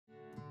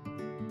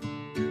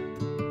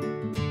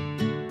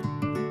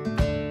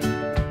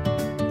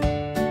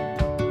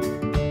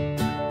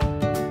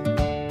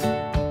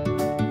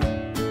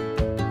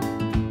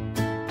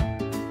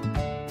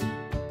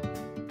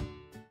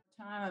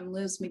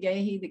Liz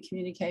McGahee, the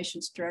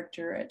Communications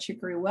Director at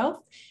Chicory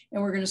Wealth.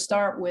 And we're going to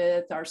start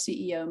with our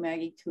CEO,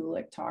 Maggie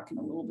Kulyk, talking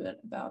a little bit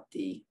about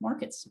the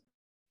markets.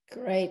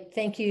 Great.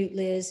 Thank you,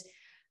 Liz.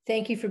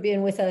 Thank you for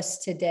being with us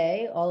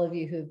today, all of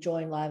you who have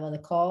joined live on the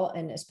call.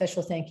 And a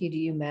special thank you to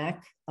you,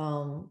 Mac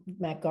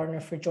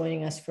Gardner, for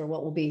joining us for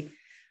what will be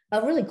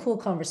a really cool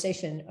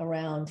conversation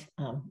around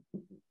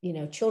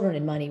children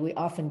and money. We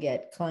often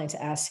get clients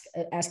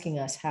asking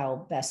us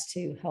how best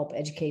to help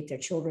educate their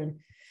children,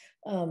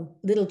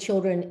 little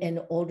children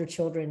and older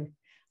children,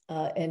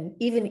 and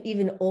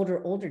even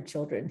older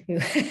children who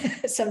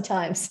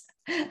sometimes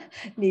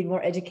need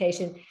more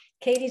education.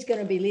 Katie's going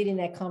to be leading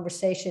that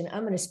conversation.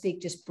 I'm going to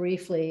speak just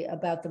briefly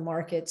about the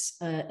markets,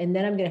 and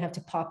then I'm going to have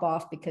to pop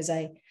off because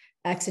I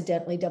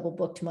accidentally double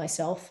booked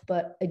myself,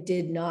 but I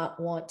did not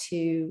want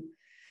to.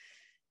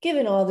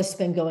 Given all this has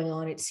been going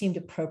on, it seemed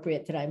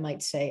appropriate that I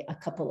might say a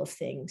couple of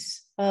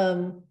things.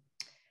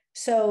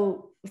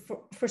 So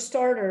for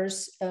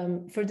starters,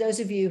 for those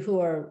of you who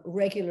are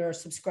regular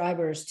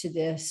subscribers to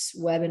this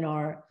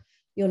webinar,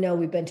 you'll know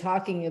we've been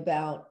talking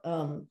about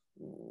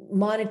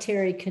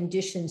monetary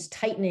conditions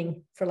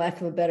tightening, for lack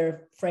of a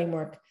better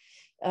framework,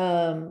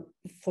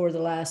 for the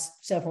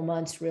last several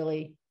months,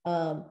 really.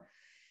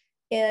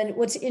 And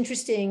what's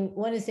interesting,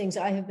 one of the things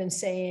I have been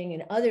saying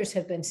and others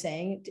have been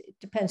saying, it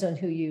depends on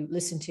who you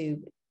listen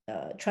to,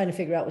 trying to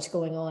figure out what's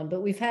going on,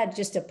 but we've had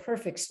just a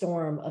perfect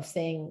storm of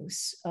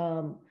things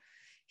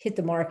hit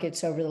the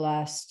markets over the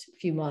last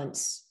few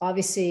months.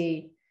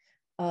 Obviously,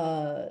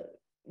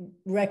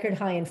 record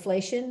high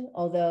inflation,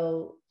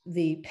 although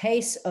the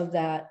pace of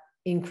that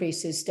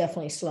increase is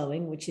definitely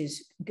slowing, which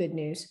is good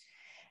news.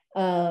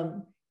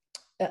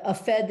 A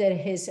Fed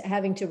that is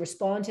having to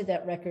respond to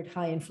that record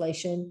high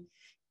inflation,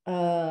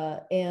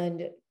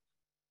 and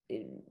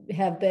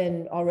have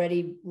been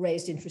already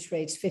raised interest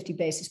rates 50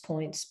 basis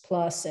points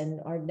plus,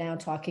 and are now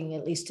talking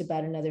at least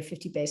about another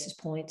 50 basis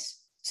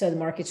points. So the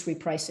market's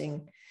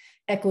repricing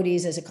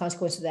equities as a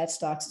consequence of that,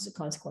 stocks as a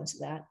consequence of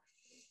that.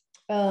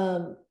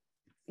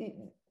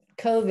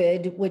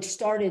 COVID, which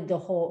got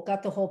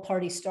the whole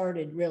party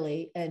started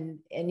really. And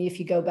if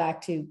you go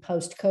back to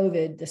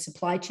post-COVID, the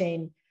supply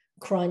chain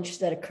crunch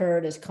that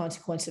occurred as a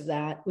consequence of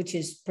that, which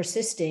is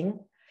persisting,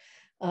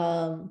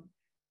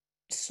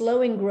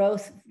 slowing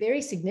growth,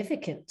 very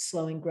significant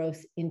slowing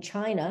growth in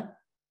China,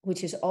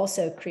 which is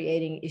also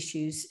creating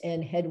issues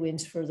and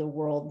headwinds for the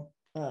world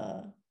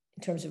in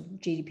terms of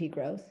GDP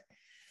growth.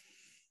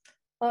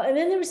 And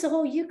then there was the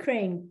whole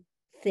Ukraine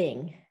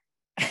thing,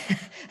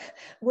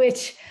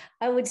 which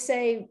I would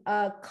say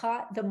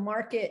caught the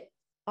market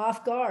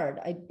off guard.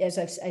 I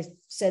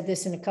said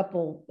this in a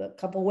couple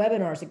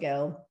webinars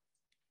ago.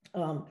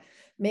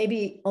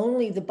 Maybe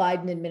only the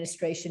Biden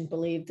administration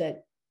believed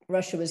that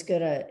Russia was going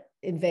to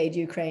invade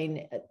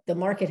Ukraine. The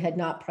market had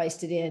not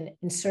priced it in,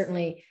 and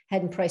certainly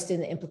hadn't priced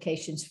in the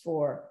implications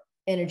for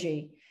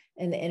energy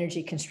and the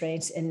energy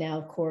constraints. And now,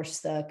 of course,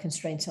 the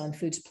constraints on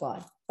food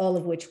supply, all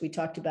of which we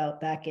talked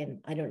about back in,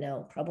 I don't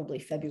know, probably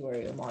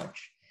February or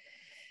March.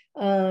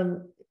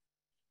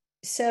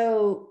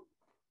 So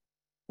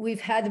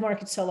we've had the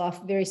market sell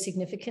off very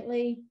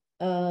significantly.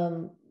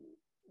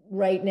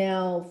 Right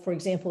now, for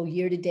example,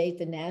 year to date,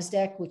 the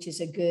NASDAQ, which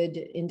is a good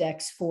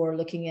index for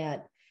looking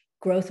at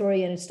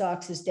growth-oriented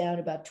stocks, is down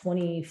about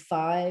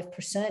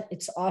 25%.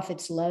 It's off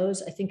its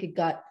lows.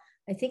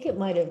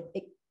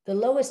 The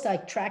lowest I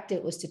tracked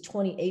it was to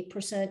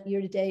 28%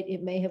 year to date.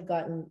 It may have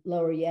gotten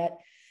lower yet.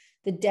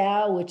 The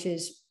Dow, which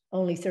is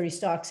only 30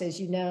 stocks, as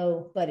you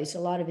know, but it's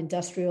a lot of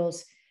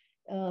industrials,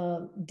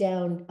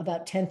 down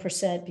about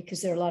 10%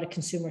 because there are a lot of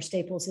consumer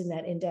staples in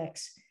that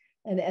index.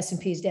 And the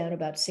S&P is down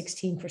about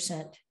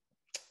 16%.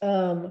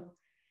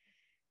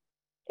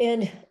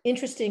 And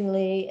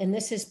interestingly, and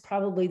this is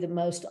probably the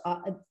most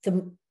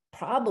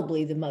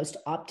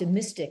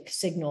optimistic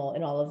signal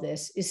in all of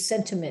this, is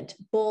sentiment,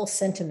 bull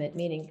sentiment,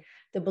 meaning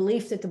the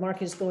belief that the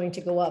market is going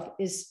to go up,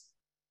 is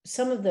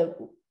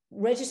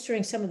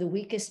registering some of the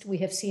weakest we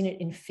have seen it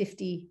in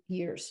 50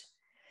 years,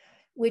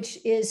 which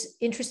is,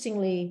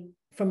 interestingly,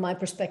 from my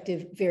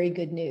perspective, very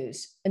good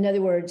news. In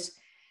other words,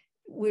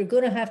 we're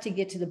going to have to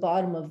get to the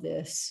bottom of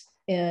this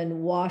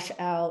and wash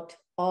out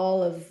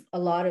a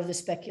lot of the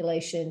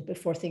speculation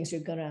before things are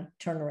going to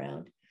turn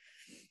around.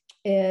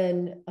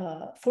 And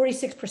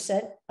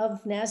 46%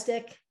 of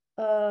NASDAQ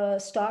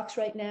stocks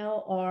right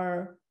now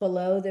are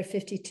below their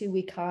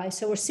 52-week high.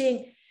 So we're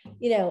seeing,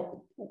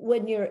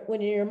 when you're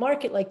in a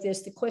market like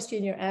this, the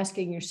question you're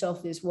asking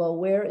yourself is, well,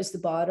 where is the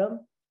bottom?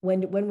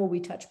 When will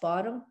we touch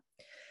bottom?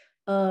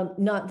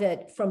 Not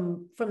that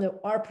from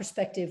our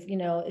perspective,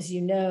 as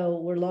you know,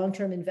 we're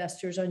long-term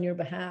investors on your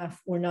behalf.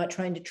 We're not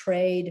trying to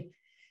trade.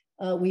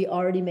 We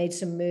already made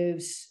some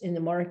moves in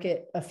the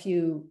market a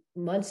few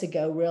months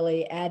ago,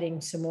 really adding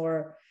some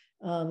more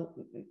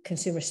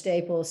consumer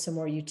staples, some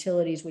more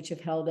utilities, which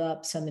have held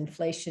up, some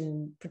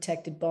inflation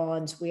protected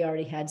bonds. We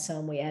already had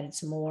some, we added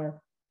some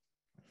more.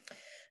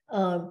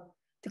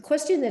 The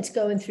question that's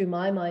going through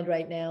my mind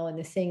right now, and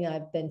the thing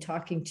I've been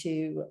talking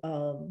to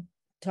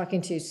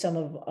some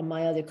of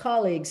my other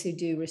colleagues who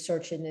do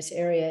research in this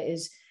area,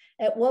 is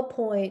at what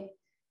point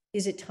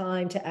is it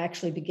time to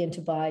actually begin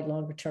to buy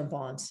longer term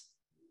bonds?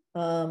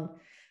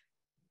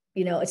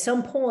 At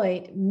some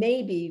point,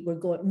 maybe we're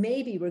going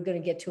to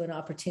get to an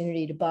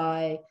opportunity to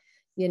buy,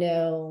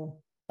 a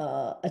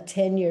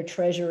 10-year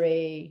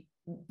treasury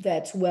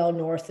that's well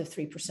north of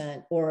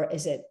 3%, or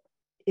is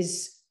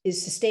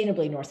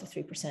sustainably north of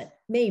 3%.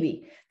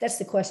 Maybe that's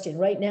the question.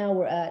 Right now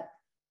we're at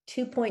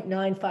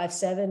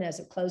 2.957 as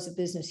of close of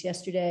business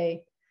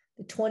yesterday.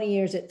 The 20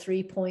 years at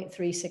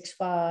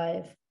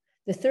 3.365.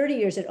 The 30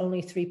 years at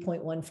only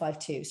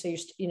 3.152. So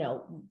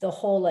the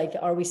whole,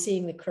 are we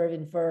seeing the curve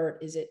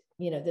invert? Is it,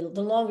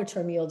 the longer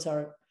term yields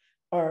are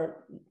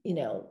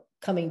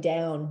coming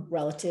down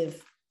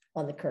relative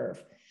on the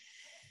curve.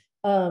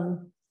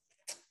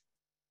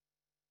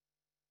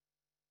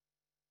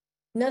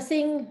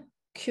 Nothing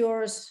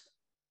cures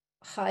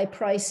high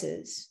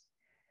prices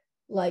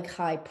like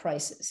high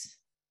prices.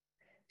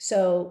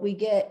 So we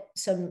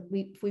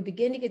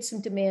begin to get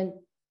some demand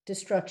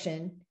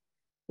destruction.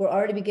 We're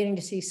already beginning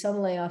to see some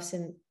layoffs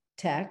in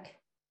tech,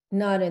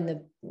 not in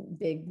the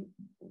big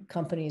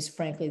companies,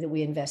 frankly, that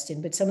we invest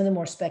in, but some of the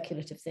more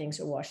speculative things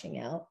are washing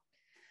out.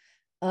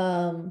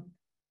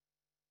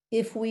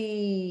 If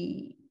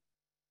the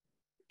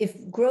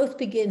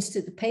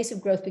pace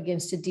of growth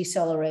begins to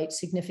decelerate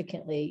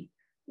significantly,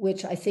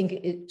 which I think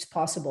it's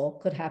possible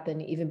could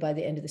happen even by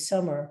the end of the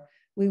summer,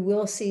 we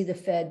will see the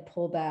Fed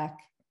pull back,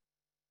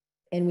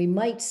 and we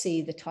might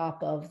see the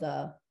top of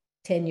the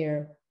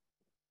 10-year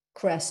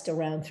crest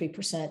around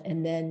 3%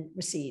 and then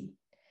recede.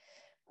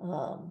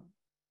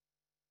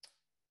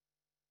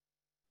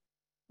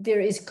 There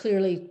is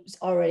clearly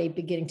already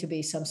beginning to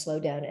be some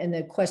slowdown. And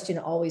the question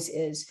always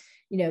is,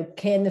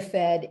 can the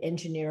Fed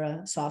engineer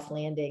a soft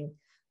landing?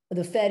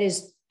 The Fed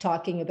is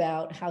talking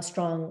about how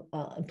strong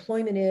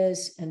employment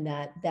is, and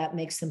that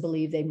makes them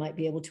believe they might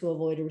be able to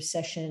avoid a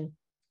recession.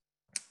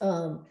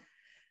 Let's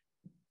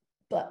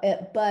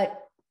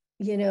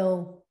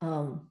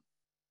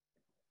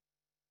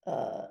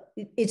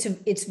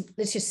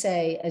just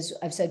say, as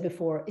I've said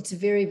before, it's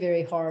very,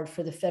 very hard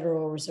for the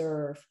Federal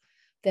Reserve,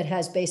 that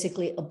has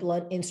basically a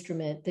blunt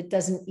instrument that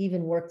doesn't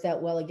even work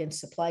that well against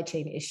supply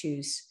chain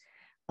issues.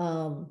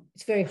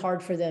 It's very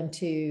hard for them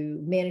to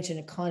manage an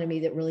economy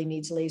that really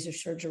needs laser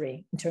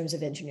surgery in terms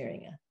of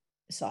engineering a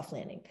soft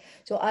landing.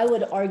 So I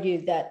would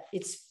argue that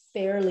it's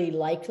fairly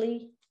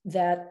likely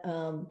that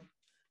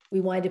we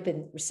wind up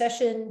in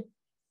recession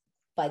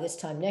by this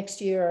time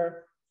next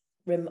year.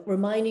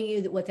 Reminding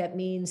you that what that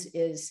means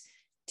is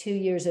 2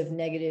 years of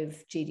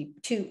negative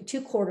GDP,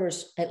 two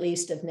quarters at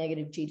least of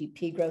negative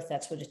GDP growth.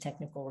 That's what a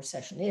technical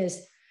recession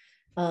is.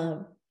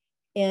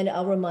 And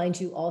I'll remind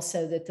you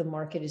also that the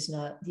market is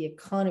not the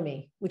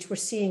economy, which we're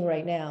seeing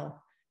right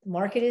now. The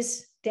market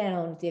is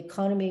down. The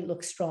economy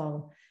looks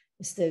strong.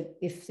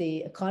 If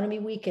the economy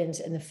weakens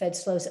and the Fed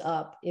slows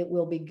up, it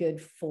will be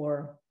good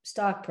for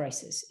stock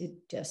prices. It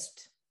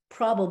just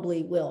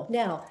probably will.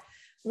 Now,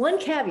 one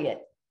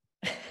caveat,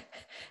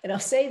 and I'll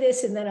say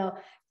this and then I'll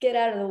get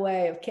out of the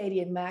way of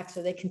Katie and Mac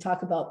so they can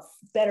talk about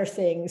better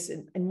things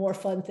and more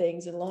fun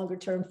things and longer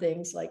term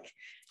things like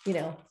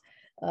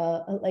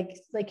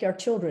our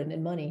children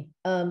and money.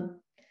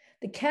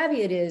 The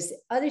caveat is the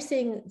other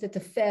thing that the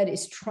Fed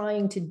is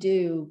trying to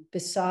do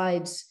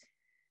besides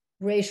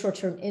raise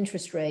short-term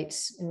interest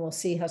rates, and we'll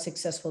see how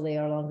successful they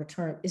are longer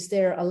term, is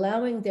they're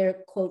allowing their,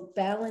 quote,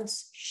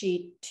 balance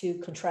sheet to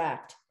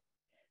contract,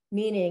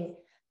 meaning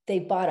they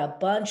bought a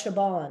bunch of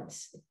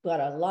bonds, got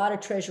a lot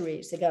of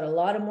treasuries, they got a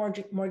lot of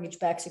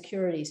mortgage-backed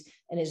securities,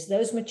 and as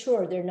those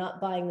mature, they're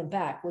not buying them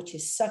back, which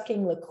is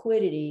sucking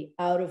liquidity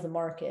out of the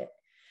market.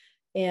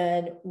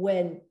 And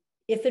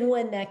if and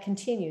when that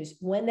continues,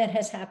 when that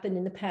has happened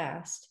in the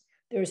past,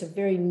 there's a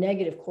very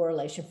negative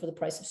correlation for the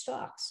price of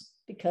stocks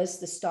because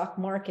the stock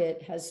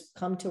market has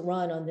come to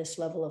run on this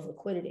level of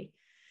liquidity.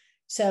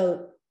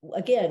 So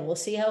again, we'll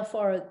see how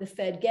far the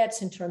Fed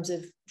gets in terms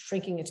of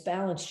shrinking its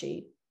balance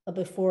sheet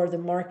before the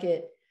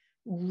market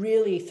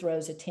really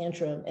throws a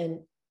tantrum. And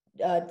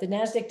the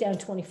NASDAQ down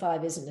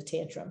 25 isn't a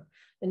tantrum.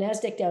 The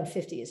NASDAQ down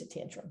 50 is a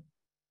tantrum.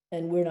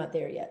 And we're not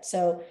there yet.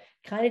 So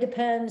kind of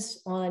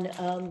depends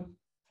on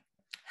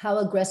how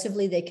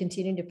aggressively they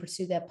continue to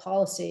pursue that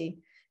policy.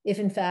 If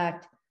in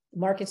fact, the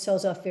market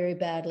sells off very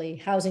badly,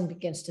 housing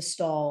begins to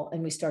stall,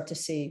 and we start to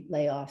see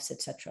layoffs,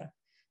 et cetera.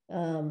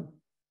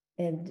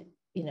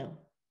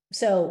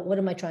 So what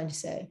am I trying to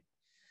say?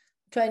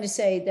 I'm trying to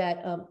say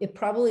that it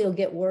probably will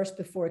get worse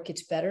before it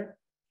gets better.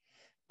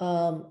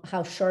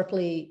 How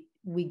sharply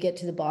we get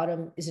to the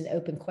bottom is an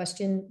open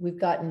question. We've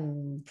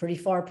gotten pretty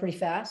far, pretty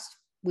fast.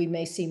 We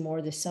may see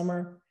more this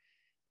summer.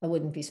 I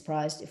wouldn't be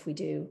surprised if we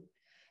do.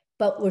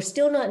 But we're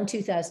still not in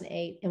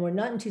 2008, and we're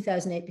not in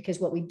 2008 because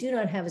what we do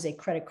not have is a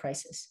credit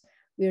crisis.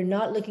 We are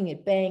not looking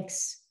at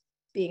banks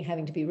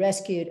having to be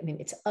rescued. I mean,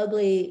 it's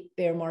ugly.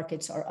 Bear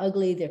markets are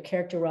ugly. They're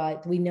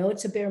characterized. We know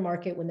it's a bear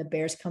market when the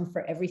bears come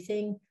for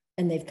everything,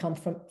 and they've come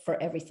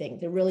for everything.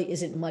 There really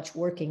isn't much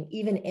working.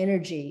 Even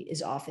energy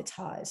is off its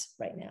highs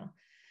right now.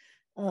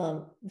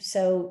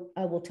 So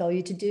I will tell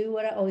you to do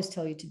what I always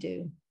tell you to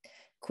do.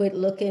 Quit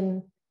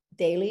looking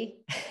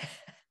daily,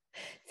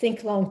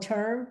 think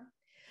long-term,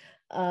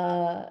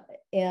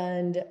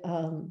 and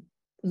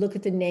look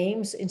at the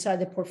names inside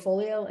the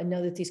portfolio and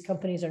know that these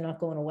companies are not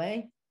going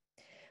away.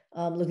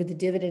 Look at the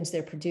dividends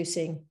they're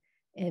producing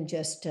and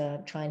just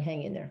try and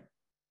hang in there.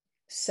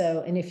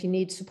 So, and if you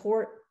need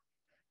support,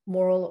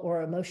 moral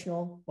or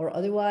emotional or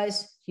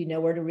otherwise, you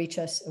know where to reach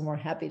us, and we're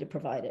happy to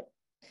provide it.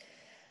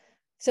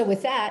 So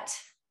with that,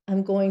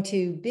 I'm going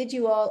to bid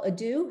you all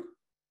adieu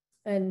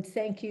and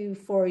thank you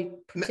for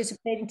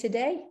participating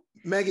today.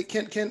 Maggie,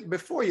 can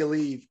before you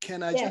leave,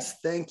 can I Yes.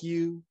 just thank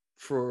you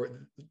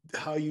for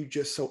how you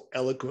just so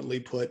eloquently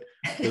put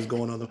what's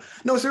going on?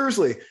 No,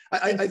 seriously,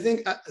 I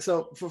think,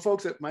 so for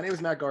folks, my name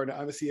is Mac Gardner.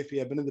 I'm a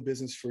CFP. I've been in the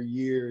business for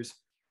years.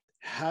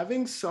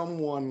 Having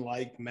someone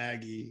like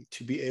Maggie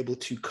to be able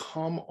to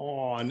come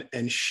on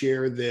and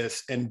share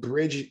this and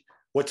bridge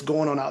what's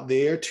going on out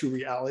there to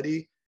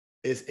reality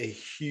is a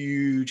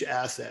huge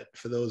asset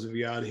for those of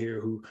you out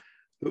here who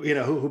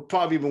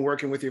probably been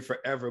working with you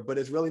forever, but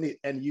it's really neat.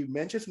 And you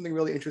mentioned something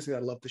really interesting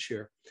that I'd love to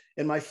share.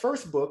 In my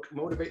first book,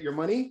 Motivate Your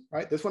Money,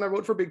 right? This one I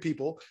wrote for big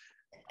people.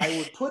 I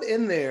would put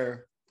in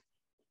there,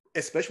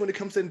 especially when it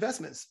comes to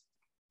investments,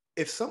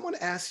 if someone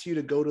asks you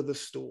to go to the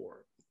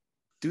store,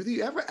 do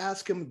you ever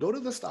ask them, go to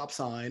the stop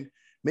sign,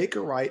 make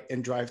a right,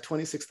 and drive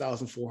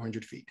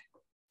 26,400 feet?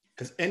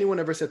 Has anyone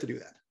ever said to do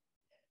that?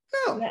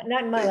 No.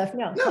 Not in my life,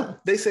 no. No,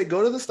 they say,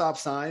 go to the stop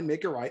sign,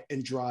 make a right,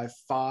 and drive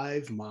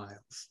 5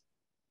 miles.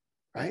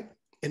 Right?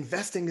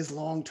 Investing is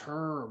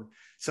long-term.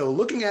 So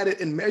looking at it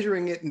and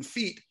measuring it in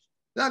feet,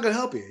 not going to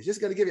help you. It's just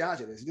going to give you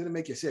agita. It's going to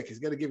make you sick. It's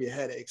going to give you a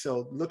headache.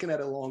 So looking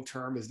at it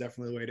long-term is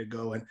definitely the way to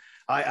go. And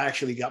I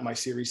actually got my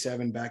Series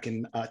 7 back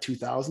in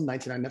 2000,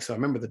 1999. So I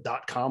remember the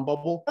dot-com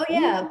bubble. Oh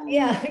yeah. Ooh.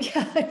 Yeah.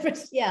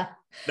 Yeah.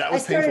 That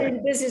was I started painful.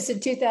 in business in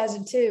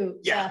 2002.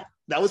 Yeah.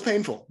 That was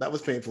painful. That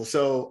was painful.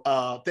 So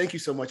thank you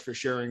so much for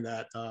sharing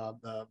that.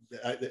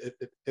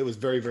 It was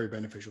very, very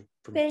beneficial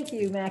for me. Thank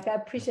you, Mac. I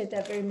appreciate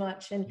that very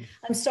much. And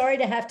I'm sorry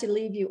to have to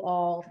leave you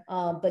all,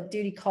 but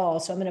duty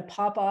calls. So I'm going to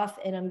pop off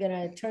and I'm going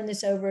to turn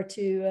this over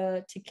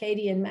to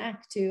Katie and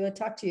Mac to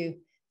talk to you.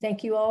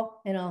 Thank you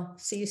all, and I'll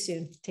see you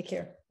soon. Take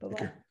care. Bye-bye.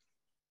 Okay.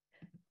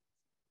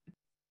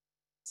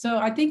 So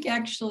I think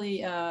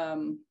actually, I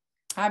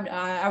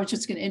was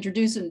just going to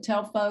introduce and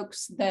tell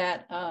folks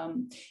that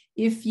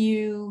if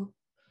you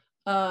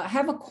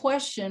have a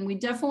question, we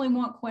definitely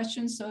want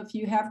questions. So if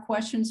you have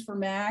questions for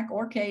Mac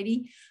or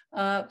Katie,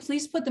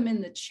 please put them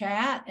in the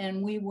chat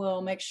and we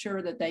will make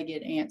sure that they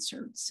get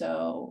answered.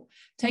 So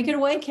take it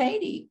away,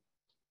 Katie.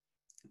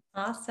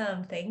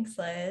 Awesome. Thanks,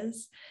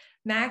 Liz.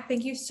 Mac,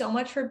 thank you so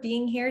much for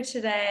being here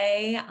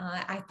today.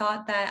 I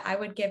thought that I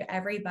would give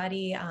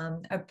everybody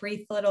a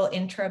brief little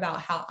intro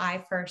about how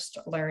I first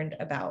learned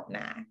about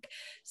Mac.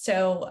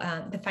 So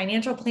the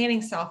financial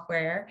planning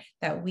software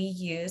that we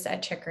use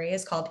at Chicory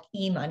is called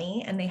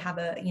eMoney, and they have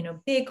a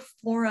big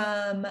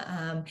forum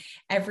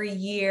every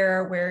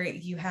year where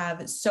you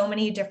have so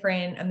many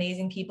different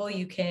amazing people.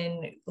 You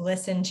can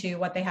listen to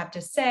what they have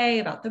to say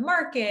about the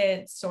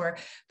markets or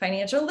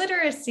financial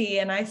literacy.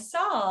 And I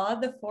saw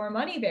the 4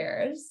 money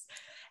bears.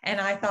 And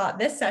I thought,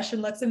 this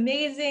session looks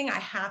amazing. I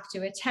have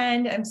to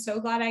attend. I'm so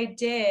glad I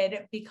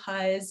did,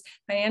 because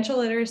financial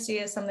literacy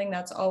is something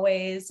that's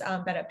always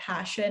been a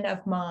passion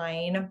of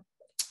mine.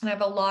 And I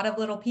have a lot of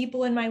little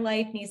people in my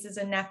life, nieces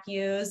and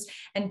nephews,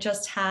 and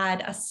just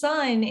had a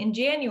son in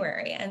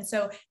January. And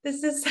so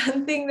this is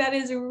something that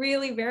is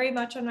really very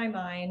much on my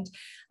mind.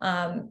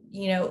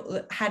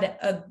 Had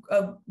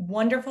a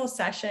wonderful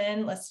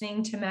session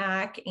listening to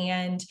Mac,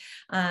 and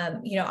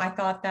I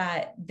thought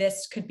that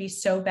this could be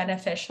so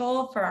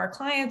beneficial for our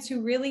clients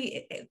who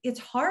really, it's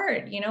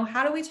hard.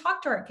 How do we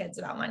talk to our kids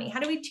about money? How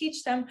do we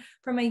teach them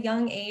from a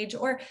young age,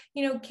 or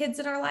kids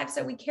in our lives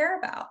that we care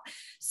about?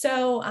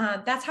 So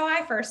that's how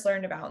I first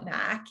learned about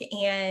Mac,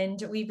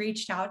 and we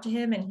reached out to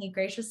him, and he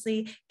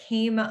graciously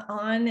came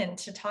on and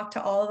to talk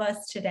to all of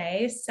us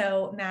today.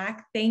 So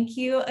Mac, thank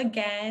you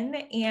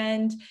again.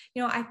 And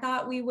I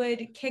thought we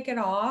would kick it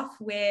off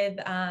with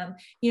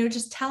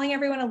just telling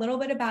everyone a little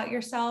bit about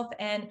yourself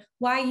and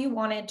why you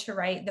wanted to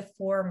write the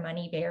 4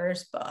 Money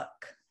Bears book.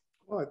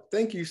 Well,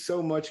 thank you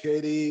so much,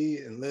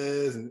 Katie and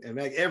Liz and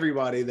Mac,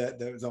 everybody that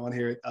was on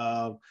here.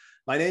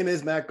 My name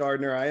is Mac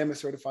Gardner. I am a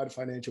certified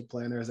financial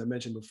planner, as I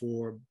mentioned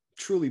before.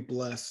 Truly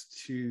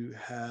blessed to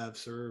have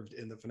served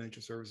in the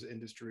financial services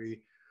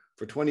industry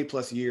for 20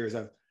 plus years.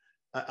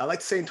 I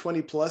like saying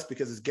 20 plus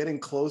because it's getting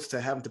close to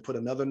having to put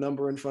another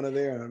number in front of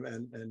there,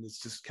 and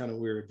it's just kind of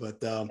weird.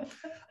 But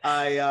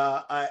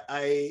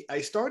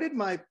I started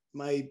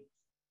my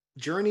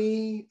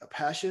journey, a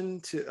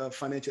passion to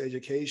financial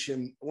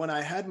education when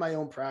I had my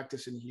own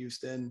practice in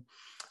Houston.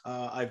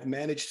 I've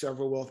managed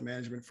several wealth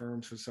management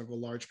firms for several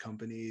large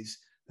companies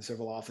and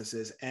several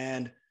offices,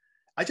 and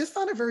I just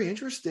found it very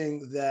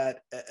interesting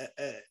that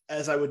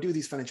as I would do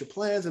these financial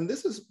plans, and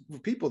this is for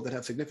people that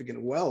have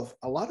significant wealth,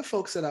 a lot of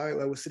folks that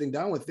I was sitting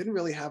down with didn't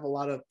really have a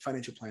lot of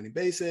financial planning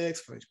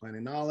basics, financial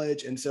planning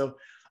knowledge. And so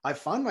I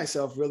found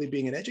myself really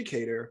being an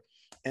educator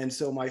And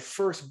so my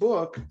first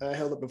book, I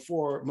held up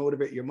before,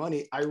 Motivate Your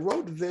Money, I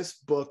wrote this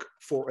book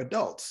for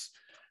adults.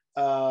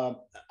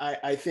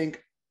 I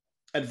think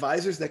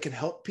advisors that can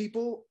help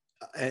people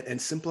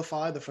and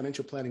simplify the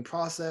financial planning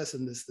process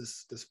and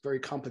this very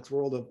complex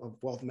world of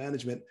wealth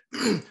management,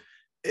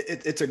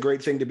 it's a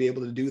great thing to be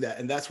able to do that.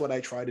 And that's what I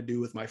try to do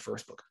with my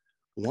first book.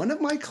 One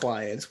of my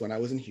clients, when I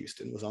was in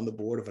Houston, was on the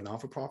board of a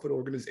non-for-profit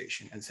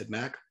organization and said,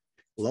 Mac,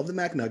 love the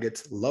Mac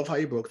Nuggets, love how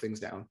you broke things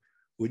down.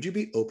 Would you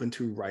be open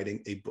to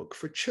writing a book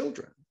for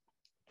children?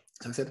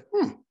 So I said,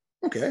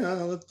 okay,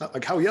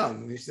 like how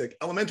young? And he's like,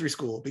 elementary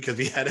school, because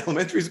we had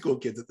elementary school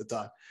kids at the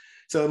time.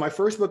 So in my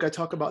first book, I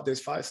talk about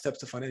there's 5 steps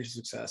to financial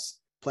success.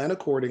 Plan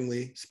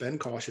accordingly, spend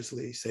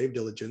cautiously, save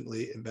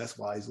diligently, invest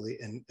wisely,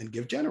 and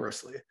give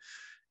generously.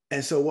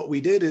 And so what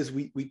we did is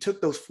we took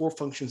those 4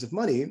 functions of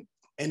money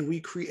and we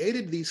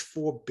created these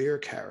 4 bear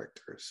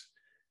characters.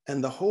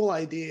 And the whole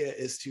idea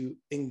is to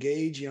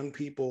engage young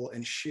people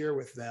and share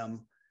with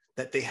them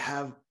that they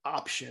have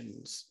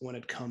options when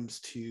it comes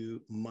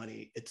to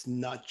money. It's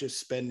not just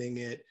spending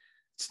it.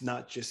 It's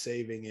not just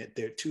saving it.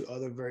 There are 2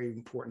 other very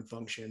important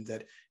functions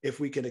that if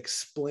we can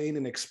explain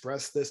and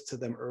express this to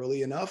them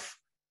early enough,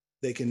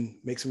 they can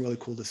make some really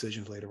cool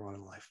decisions later on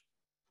in life.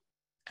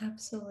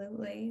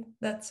 Absolutely.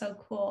 That's so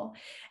cool.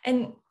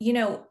 And,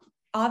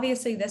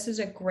 obviously this is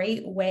a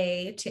great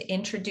way to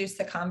introduce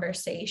the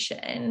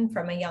conversation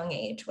from a young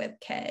age with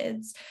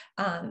kids.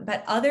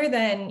 But other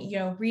than,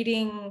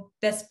 reading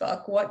this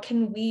book, what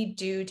can we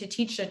do to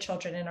teach the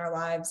children in our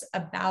lives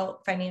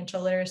about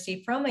financial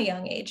literacy from a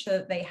young age so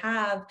that they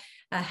have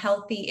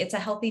it's a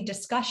healthy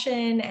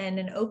discussion and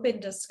an open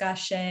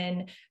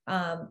discussion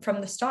from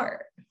the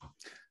start?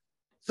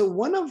 So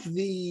when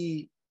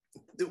we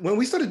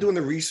started doing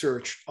the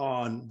research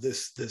on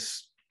this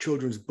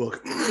children's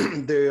book,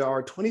 there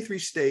are 23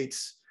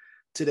 states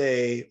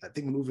today, I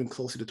think moving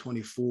closer to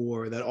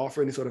 24, that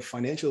offer any sort of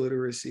financial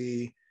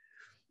literacy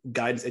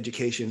guidance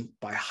education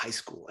by high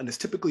school. And it's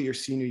typically your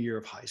senior year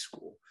of high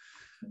school.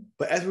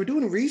 But as we're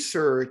doing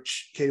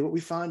research, Katie, what we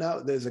found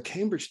out, there's a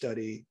Cambridge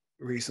study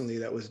recently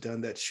that was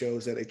done that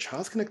shows that a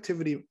child's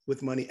connectivity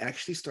with money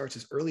actually starts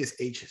as early as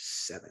age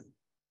 7,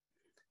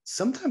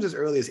 sometimes as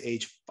early as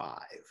age 5.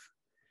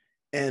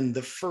 And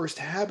the first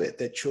habit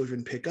that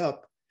children pick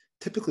up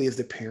typically is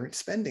the parent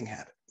spending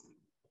habit,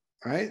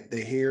 right?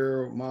 They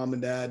hear mom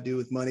and dad do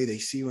with money. They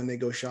see when they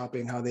go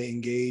shopping, how they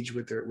engage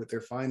with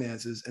their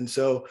finances. And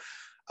so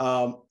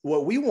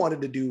what we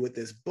wanted to do with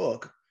this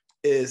book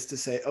is to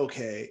say,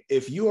 okay,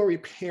 if you are a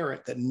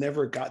parent that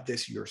never got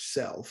this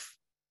yourself,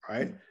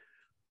 right?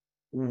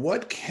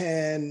 What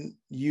can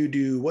you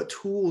do? What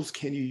tools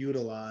can you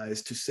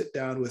utilize to sit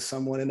down with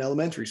someone in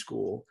elementary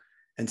school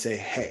and say,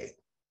 hey,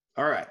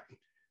 all right,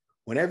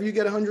 whenever you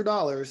get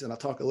 $100, and I'll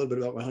talk a little bit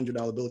about my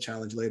 $100 bill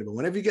challenge later, but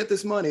whenever you get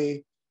this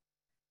money,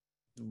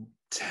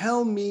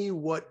 tell me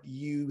what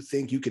you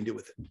think you can do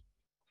with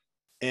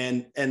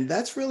it. And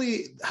that's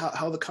really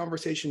how the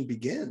conversation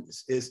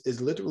begins,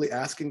 is literally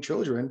asking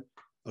children,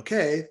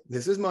 okay,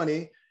 this is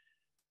money.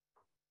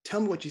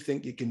 Tell me what you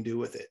think you can do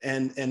with it.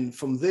 And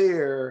from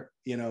there,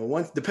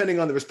 once, depending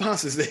on the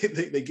responses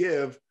they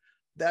give,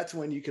 that's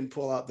when you can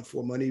pull out the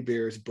 4 Money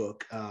Bears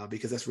book,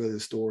 because that's really the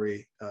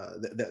story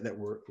that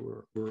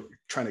we're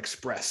trying to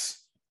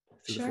express.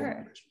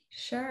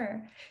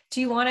 Sure.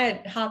 Do you want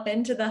to hop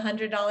into the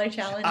 $100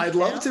 challenge? I'd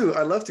love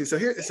to. So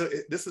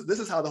this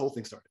is how the whole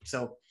thing started.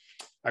 So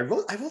I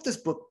wrote this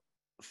book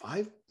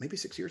 5, maybe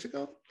 6 years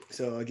ago.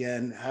 So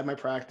again, had my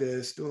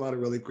practice, doing a lot of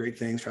really great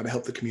things, trying to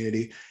help the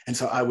community. And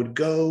so I would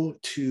go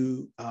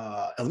to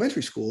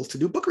elementary schools to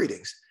do book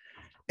readings.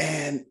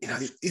 And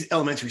these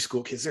elementary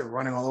school kids, they're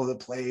running all over the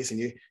place,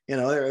 and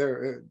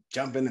they're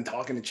jumping and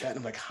talking and chatting.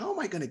 I'm like, how am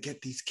I going to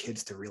get these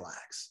kids to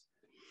relax?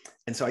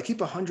 And so I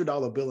keep a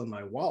 $100 bill in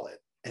my wallet.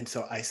 And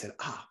so I said,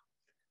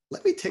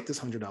 let me take this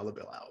 $100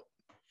 bill out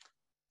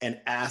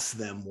and ask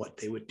them what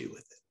they would do with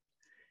it.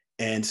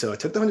 And so I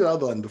took the $100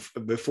 bill, and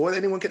before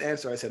anyone could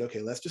answer, I said,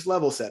 okay, let's just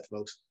level set,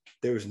 folks.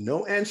 There's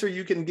no answer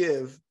you can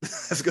give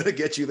that's going to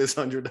get you this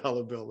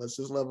 $100 bill. Let's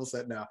just level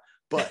set now.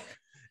 But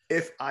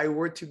if I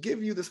were to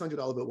give you this $100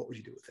 bill, what would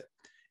you do with it?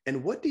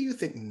 And what do you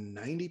think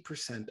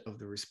 90% of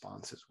the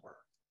responses were?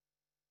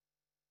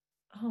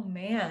 Oh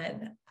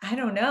man, I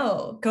don't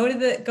know. Go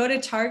to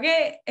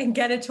Target and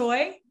get a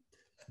toy?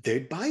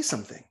 They'd buy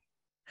something.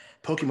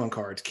 Pokemon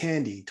cards,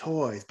 candy,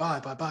 toys,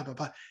 buy.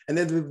 And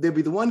then there'd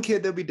be the one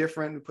kid that'd be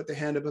different, put their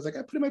hand up. I was like,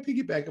 I put it in my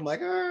piggy bank. I'm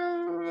like, I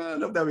don't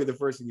know if that'd be the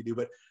first thing you do.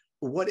 But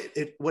what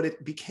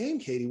it became,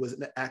 Katie, was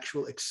an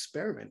actual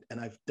experiment. And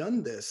I've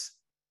done this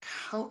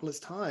countless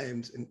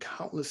times in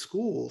countless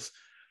schools.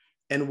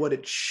 And what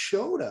it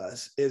showed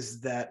us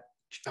is that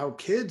our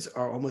kids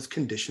are almost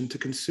conditioned to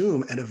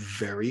consume at a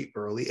very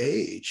early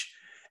age.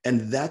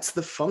 And that's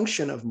the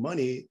function of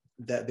money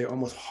that they're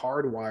almost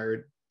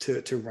hardwired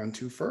to run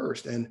to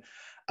first. And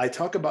I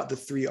talk about the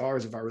 3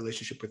 R's of our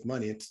relationship with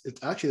money. It's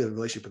actually the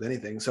relationship with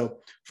anything. So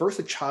first,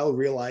 the child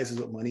realizes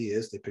what money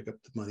is. They pick up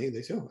the money.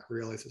 They say, oh, I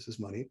realize this is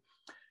money.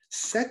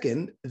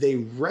 Second, they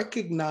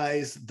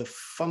recognize the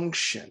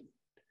function.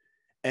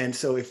 And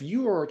so if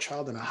you are a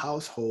child in a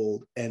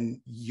household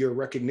and your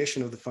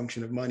recognition of the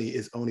function of money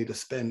is only to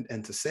spend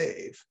and to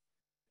save,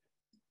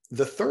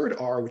 the third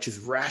R, which is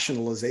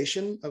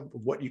rationalization of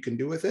what you can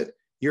do with it,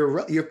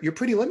 you're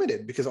pretty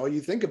limited, because all you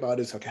think about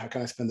is, okay, how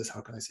can I spend this?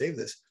 How can I save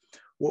this?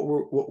 What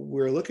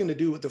we're looking to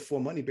do with the Four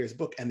Money Bears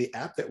book and the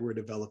app that we're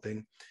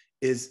developing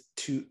is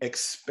to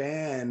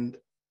expand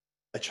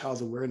a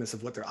child's awareness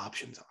of what their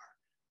options are.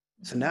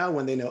 So now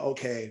when they know,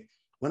 okay,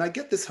 when I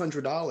get this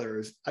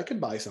 $100, I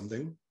could buy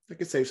something, I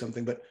could save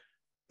something, but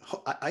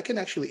I can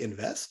actually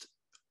invest.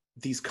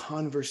 These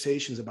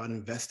conversations about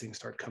investing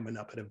start coming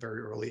up at a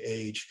very early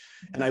age.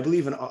 And I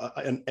believe in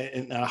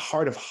a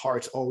heart of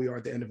hearts, all we are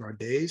at the end of our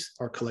days,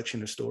 our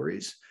collection of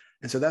stories.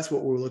 And so that's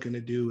what we're looking to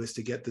do, is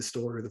to get the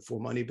story of the Four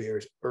Money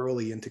Bears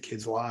early into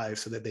kids' lives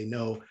so that they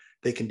know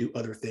they can do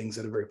other things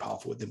that are very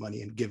powerful with their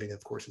money, and giving,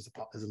 of course, is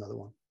another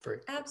one.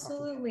 Very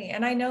Absolutely. Powerful.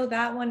 And I know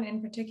that one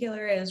in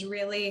particular is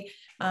really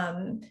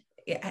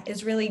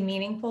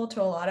meaningful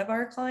to a lot of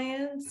our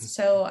clients.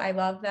 So I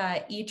love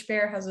that each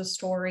bear has a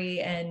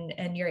story,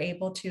 and you're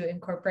able to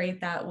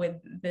incorporate that with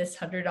this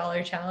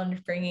 $100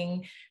 challenge,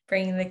 bringing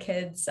the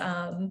kids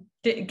and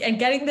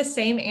getting the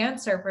same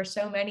answer for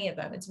so many of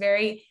them. It's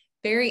very,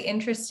 very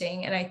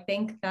interesting. And I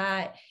think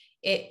that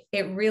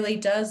it really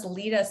does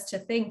lead us to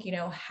think,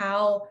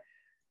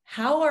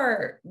 how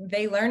are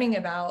they learning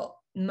about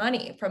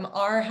money from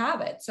our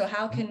habits? So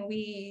how can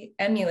we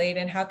emulate,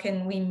 and how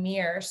can we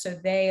mirror, so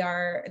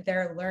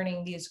they're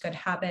learning these good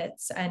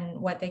habits and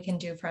what they can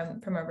do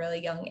from a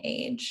really young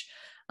age.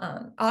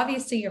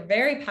 Obviously, you're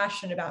very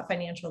passionate about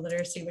financial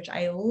literacy, which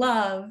I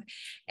love.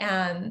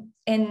 And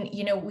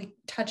we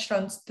touched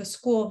on the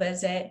school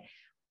visit.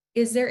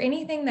 Is there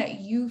anything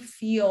that you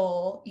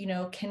feel,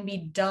 can be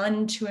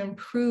done to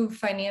improve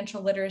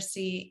financial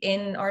literacy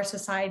in our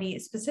society,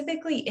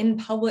 specifically in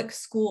public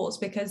schools?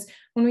 Because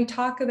when we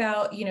talk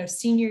about,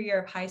 senior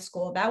year of high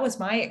school, that was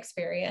my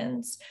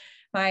experience.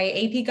 My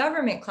AP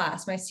government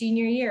class, my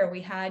senior year,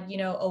 we had,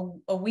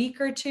 a week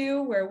or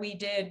two where we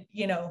did,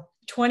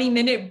 20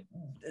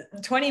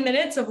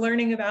 minutes of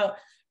learning about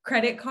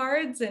credit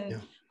cards. And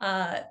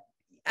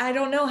I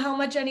don't know how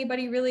much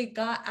anybody really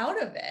got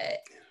out of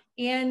it.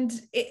 And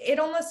it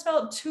almost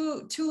felt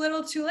too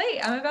little too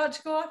late. I'm about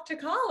to go off to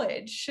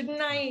college. Shouldn't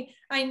I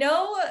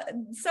know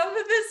some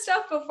of this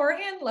stuff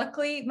beforehand?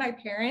 Luckily, my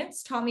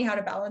parents taught me how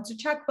to balance a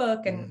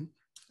checkbook and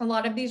a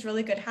lot of these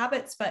really good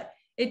habits, but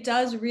it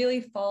does really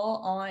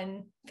fall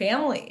on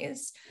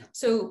families.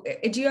 So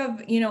do you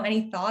have,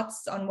 any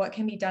thoughts on what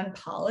can be done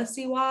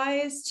policy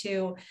wise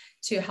to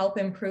help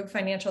improve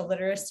financial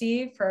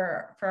literacy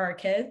for our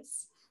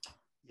kids?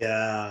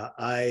 Yeah,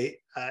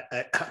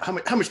 how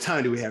much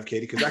time do we have,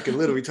 Katie? Because I can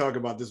literally talk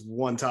about this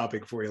one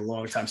topic for a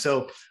long time.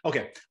 So,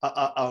 okay,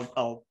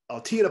 I'll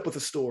tee it up with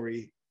a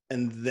story,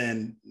 and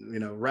then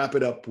wrap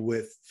it up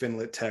with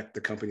Finlit Tech,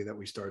 the company that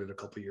we started a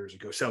couple of years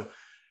ago. So,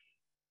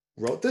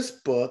 wrote this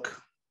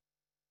book,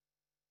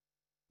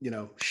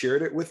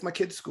 shared it with my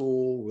kids'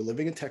 school. We're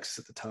living in Texas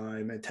at the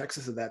time, and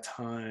Texas at that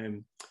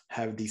time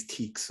have these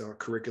TEKS, or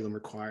curriculum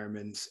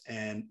requirements.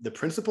 And the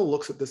principal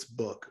looks at this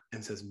book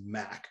and says,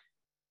 "Mac,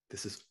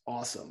 this is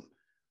awesome.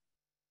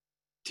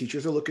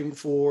 Teachers are looking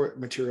for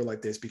material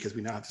like this because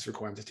we now have this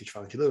requirement to teach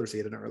financial literacy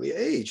at an early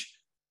age.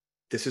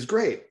 This is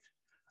great."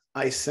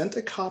 I sent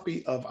a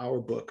copy of our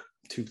book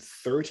to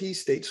 30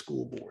 state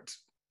school boards.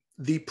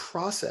 The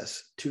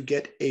process to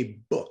get a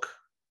book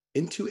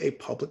into a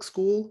public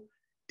school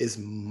is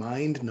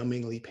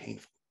mind-numbingly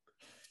painful.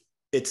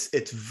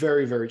 It's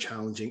very, very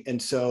challenging.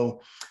 And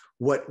so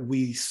what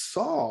we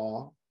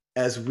saw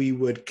as we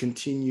would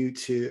continue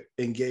to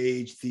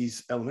engage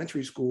these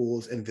elementary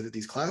schools and visit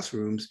these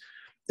classrooms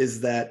is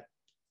that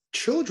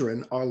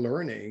children are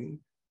learning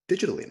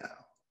digitally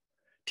now.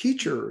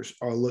 Teachers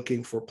are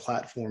looking for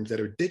platforms that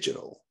are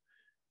digital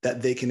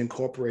that they can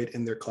incorporate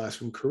in their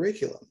classroom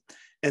curriculum.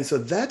 And so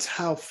that's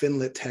how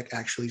Finlit Tech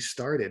actually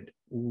started.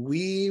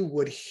 We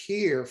would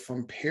hear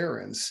from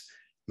parents,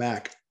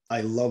 "Mac,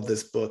 I love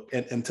this book."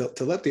 And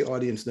to let the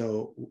audience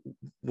know,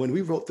 when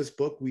we wrote this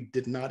book, we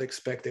did not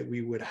expect that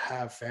we would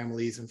have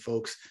families and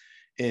folks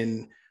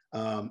in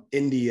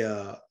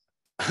India,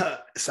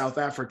 South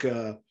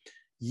Africa,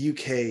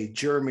 UK,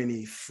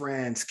 Germany,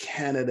 France,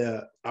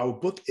 Canada. Our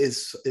book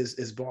is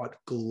bought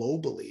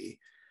globally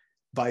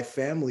by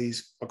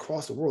families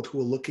across the world who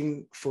are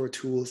looking for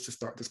tools to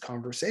start this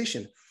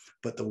conversation.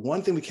 But the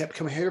one thing we kept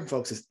coming here,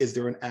 folks, is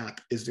there an app?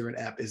 Is there an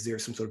app? Is there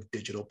some sort of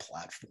digital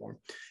platform?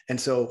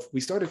 And so we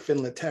started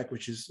Finlit Tech,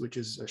 which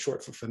is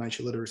short for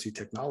financial literacy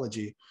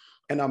technology.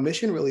 And our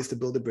mission really is to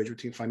build a bridge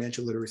between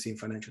financial literacy and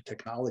financial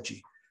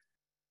technology.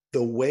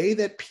 The way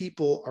that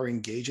people are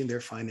engaging their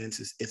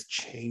finances is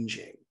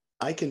changing.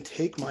 I can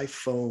take my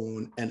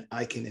phone and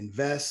I can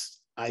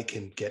invest, I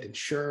can get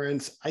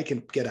insurance, I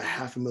can get a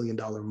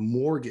 $500,000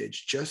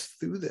 mortgage just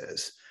through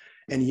this.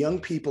 And young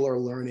people are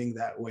learning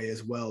that way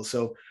as well.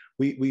 So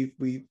we've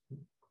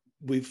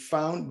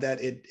found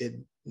that it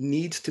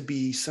needs to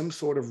be some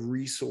sort of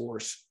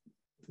resource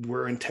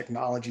wherein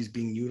technology is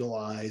being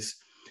utilized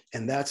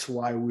And that's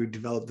why we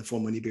developed the For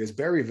Money Bears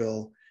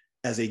Berryville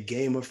as a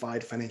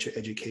gamified financial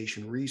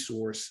education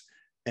resource,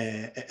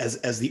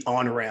 as the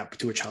on-ramp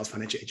to a child's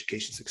financial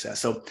education success.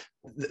 So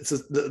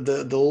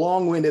the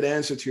long-winded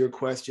answer to your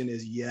question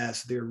is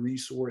yes, there are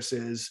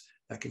resources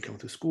that can come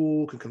through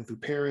school, can come through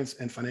parents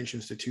and financial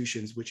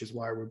institutions, which is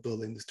why we're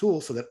building this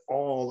tool so that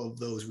all of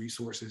those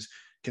resources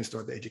can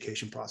start the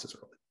education process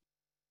early.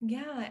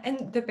 Yeah.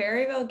 And the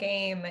Berryville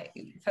game,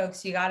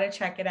 folks, you got to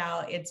check it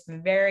out. It's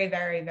very,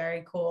 very,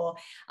 very cool.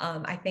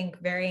 I think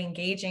very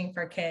engaging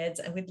for kids.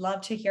 And we'd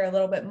love to hear a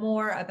little bit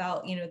more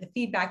about, the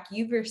feedback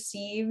you've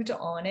received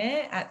on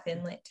it at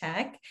Finlit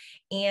Tech.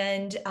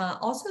 And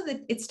also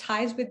that its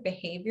ties with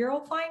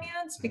behavioral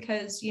finance,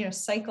 because,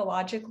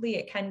 psychologically,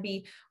 it can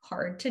be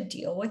hard to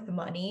deal with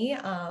money.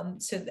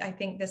 So I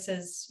think this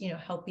is,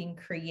 helping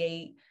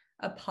create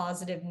a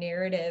positive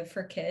narrative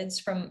for kids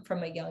from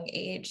a young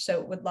age.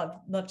 So would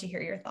love to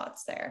hear your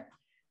thoughts there.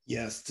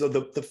 Yes. So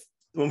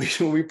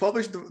when we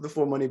published the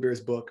For Money Bears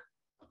book,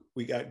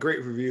 we got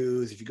great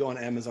reviews. If you go on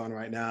Amazon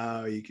right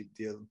now, you could,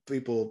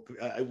 people,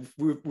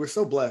 we're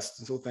so blessed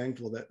and so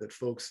thankful that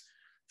folks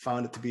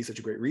found it to be such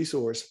a great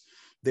resource.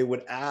 They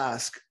would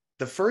ask,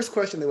 the first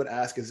question they would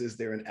ask is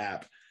there an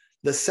app?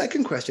 The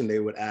second question they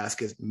would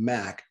ask is,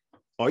 Mac,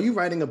 are you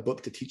writing a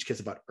book to teach kids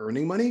about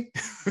earning money?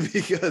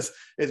 Because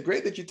it's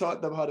great that you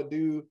taught them how to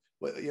do,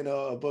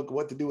 a book,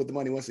 what to do with the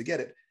money once they get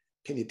it.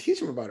 Can you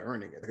teach them about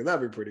earning it? Because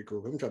that'd be pretty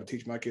cool. I'm trying to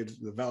teach my kids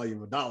the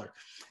value of $1.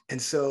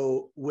 And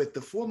so with the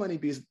For Money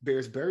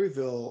Bears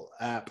Berryville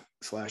app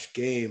 /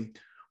 game,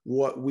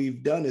 what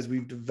we've done is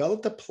we've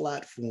developed a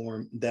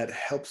platform that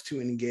helps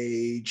to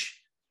engage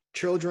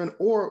children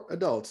or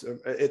adults.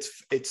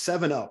 It's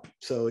 7-up.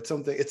 So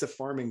it's a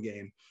farming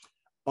game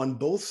on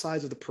both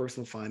sides of the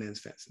personal finance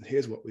fence. And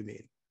here's what we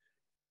mean.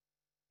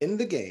 In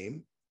the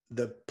game,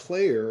 the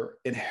player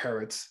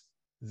inherits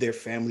their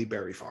family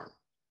berry farm.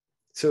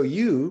 So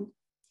you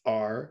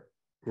are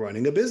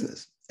running a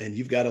business and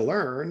you've got to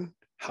learn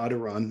how to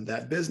run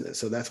that business.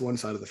 So that's one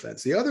side of the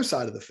fence. The other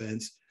side of the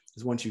fence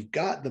is once you've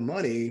got the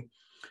money,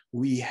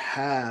 we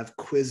have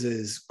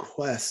quizzes,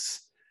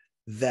 quests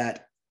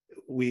that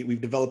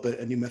we've developed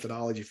a new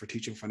methodology for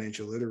teaching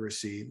financial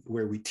literacy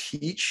where we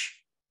teach,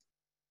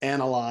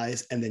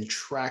 analyze, and then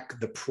track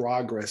the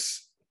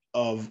progress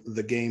of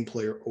the game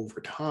player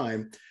over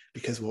time.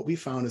 Because what we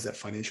found is that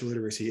financial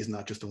literacy is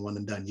not just a one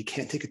and done. You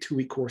can't take a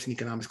 2-week course in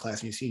economics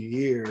class in your senior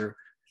year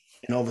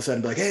and all of a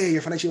sudden be like, hey,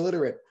 you're financially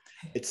literate.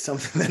 It's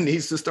something that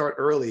needs to start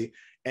early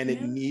and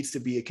it needs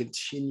to be a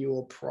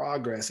continual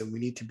progress. And we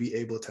need to be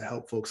able to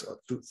help folks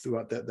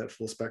throughout that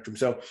full spectrum.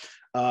 So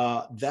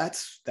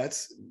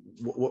that's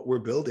what we're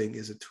building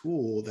is a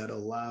tool that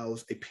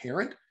allows a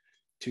parent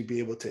to be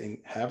able to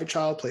have a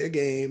child play a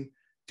game,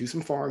 do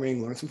some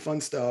farming, learn some fun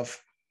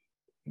stuff,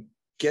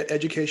 get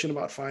education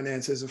about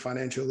finances and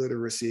financial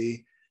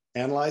literacy,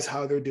 analyze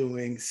how they're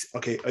doing.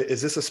 Okay,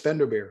 is this a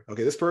spender bear?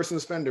 Okay, this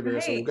person's a spender bear.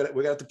 Right. So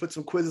we got to put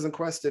some quizzes and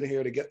quests in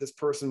here to get this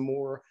person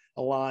more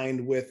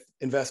aligned with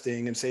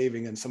investing and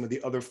saving and some of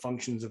the other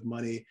functions of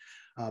money.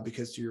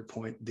 Because to your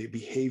point, the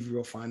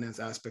behavioral finance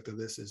aspect of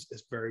this is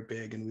very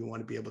big. And we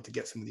want to be able to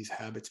get some of these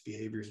habits,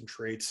 behaviors, and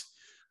traits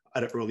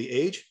at an early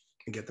age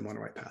and get them on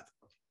the right path.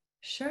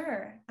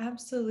 Sure.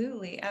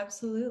 Absolutely.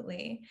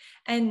 Absolutely.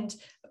 And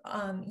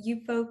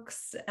you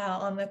folks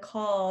on the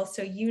call,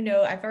 so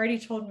I've already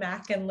told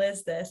Mac and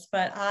Liz this,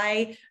 but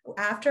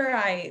after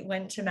I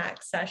went to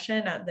Mac's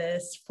session at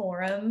this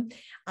forum,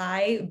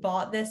 I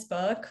bought this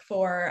book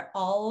for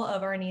all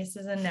of our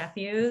nieces and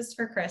nephews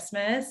for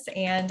Christmas.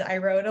 And I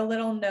wrote a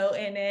little note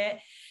in it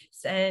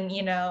and,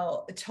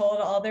 told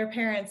all their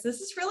parents, this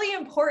is really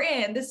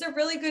important. This is a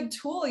really good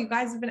tool. You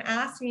guys have been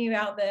asking me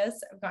about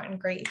this. I've gotten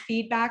great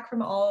feedback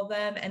from all of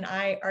them. And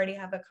I already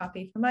have a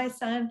copy for my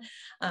son.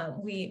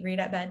 We read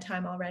at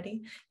bedtime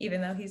already,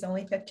 even though he's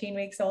only 15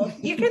 weeks old.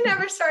 You can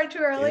never start too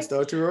early. Can't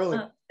start too early.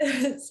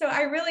 So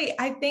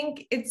I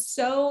think it's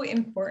so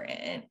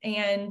important.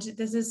 And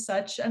this is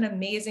such an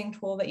amazing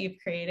tool that you've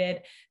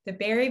created. The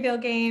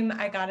Berryville game,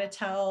 I got to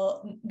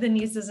tell the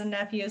nieces and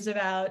nephews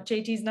about.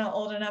 JT's not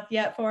old enough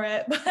yet for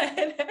it,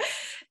 but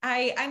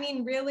I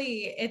mean,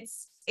 really,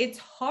 it's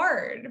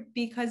hard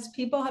because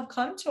people have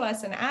come to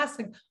us and asked,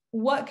 like,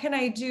 what can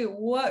I do?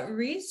 What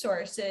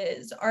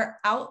resources are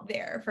out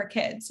there for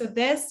kids? So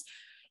this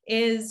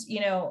is,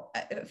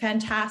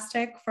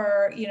 fantastic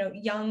for,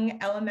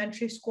 young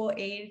elementary school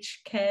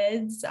age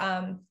kids.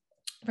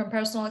 From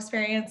personal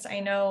experience, I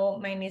know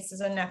my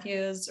nieces and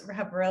nephews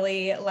have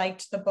really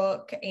liked the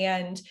book,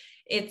 and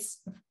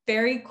it's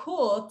very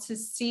cool to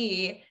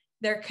see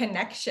their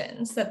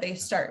connections that they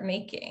start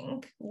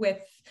making with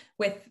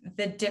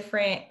the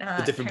different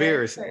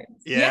beers.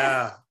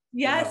 Yeah.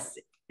 Yes.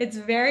 It's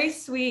very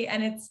sweet.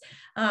 And it's,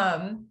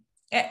 I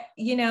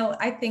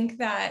think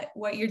that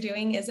what you're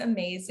doing is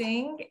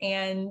amazing.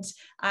 And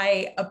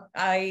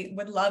I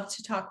would love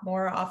to talk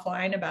more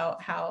offline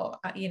about how,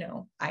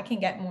 I can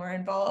get more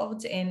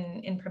involved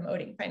in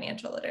promoting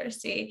financial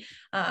literacy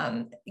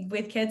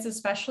with kids,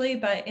 especially,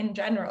 but in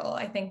general,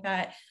 I think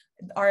that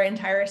our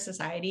entire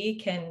society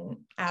can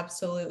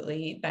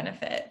absolutely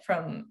benefit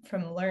from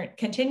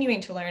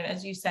continuing to learn.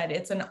 As you said,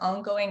 it's an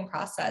ongoing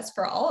process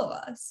for all of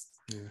us.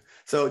 Yeah.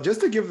 So just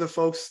to give the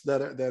folks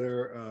that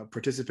are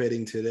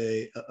participating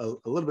today a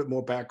little bit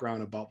more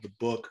background about the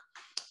book,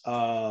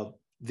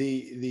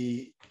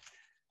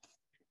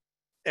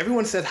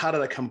 everyone said, how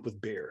did I come up with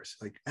bears?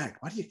 Like,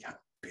 Mac, why do you got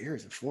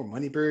bears and 4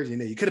 money bears? You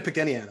know, you could have picked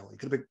any animal. You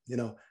could have picked, you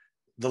know,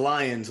 the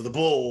lions or the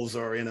bulls,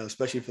 or, you know,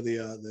 especially for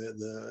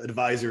the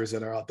advisors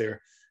that are out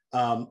there.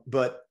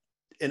 But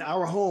in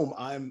our home,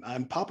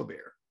 I'm Papa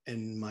Bear,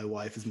 and my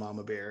wife is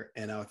Mama Bear,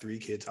 and our 3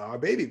 kids are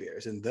baby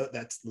bears, and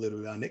that's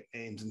literally our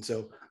nicknames. And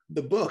so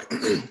the book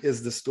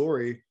is the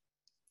story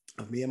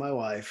of me and my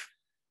wife.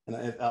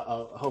 And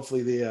I'll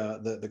hopefully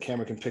the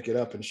camera can pick it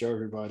up and show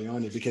everybody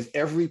on it, because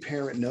every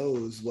parent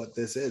knows what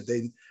this is.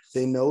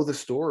 They know the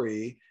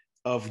story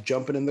of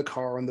jumping in the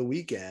car on the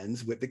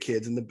weekends with the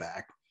kids in the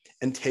back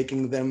and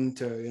taking them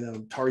to, you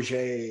know,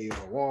 Target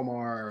or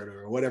Walmart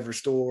or whatever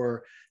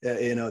store,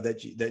 you know,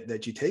 that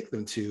you take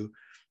them to.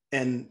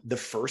 And the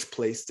first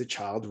place the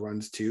child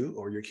runs to,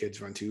 or your kids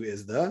run to,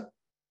 is the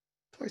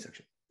toy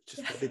section.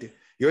 Just what they do.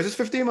 Yours is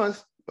 15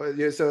 months.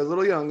 So a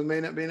little young,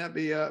 may not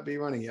be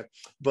running yet,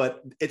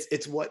 but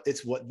it's what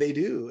they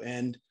do.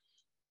 And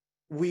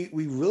we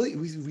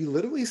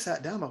literally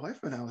sat down, my wife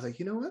and I was like,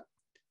 you know what?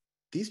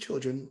 These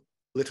children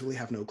literally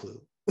have no clue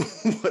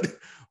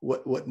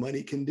what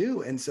money can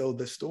do. And so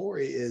the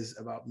story is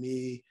about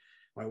me,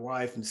 my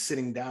wife, and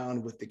sitting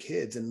down with the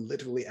kids and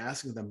literally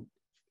asking them,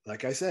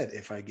 like I said,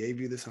 if I gave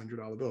you this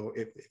 $100 bill,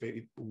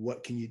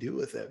 what can you do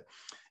with it?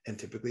 And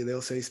typically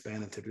they'll say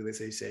spend, and typically they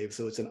say save.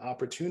 So it's an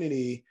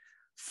opportunity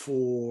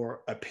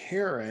for a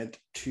parent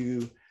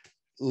to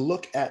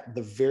look at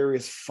the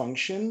various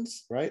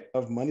functions, right,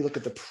 of money, look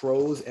at the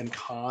pros and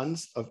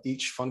cons of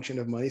each function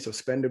of money. So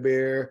Spender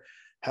Bear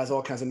has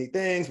all kinds of neat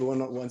things, but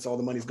once all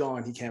the money's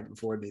gone, he can't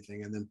afford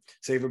anything. And then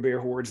Saver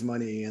Bear hoards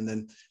money. And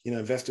then, you know,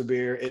 Investor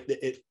Bear,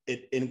 it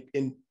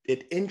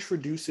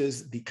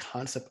introduces the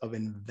concept of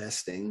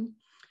investing,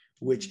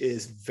 which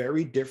is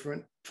very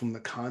different from the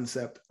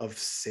concept of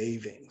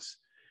savings.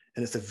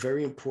 And it's a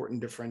very important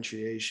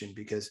differentiation,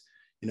 because,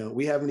 you know,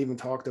 we haven't even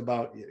talked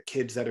about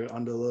kids that are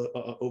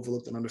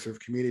overlooked in underserved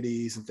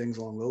communities and things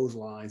along those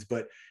lines.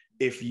 But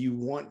if you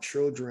want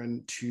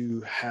children to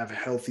have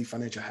healthy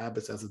financial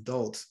habits as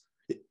adults,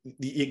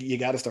 you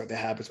got to start the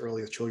habits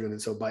early as children.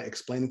 And so by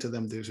explaining to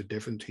them there's a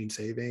difference between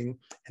saving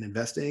and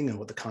investing, and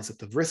what the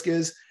concept of risk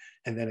is,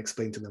 and then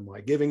explain to them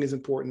why giving is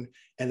important.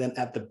 And then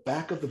at the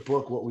back of the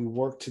book, what we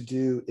work to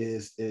do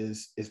is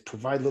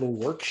provide little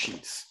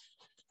worksheets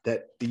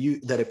that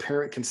a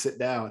parent can sit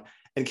down.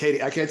 And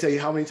Katie, I can't tell you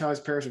how many times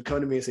parents would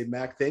come to me and say,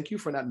 Mac, thank you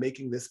for not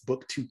making this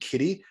book too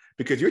kiddie,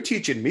 because you're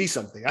teaching me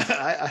something.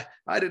 I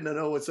didn't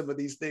know what some of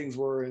these things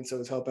were. And so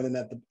it's helping. And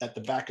at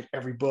the back of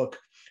every book,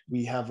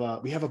 we have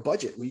a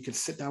budget where you can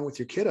sit down with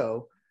your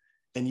kiddo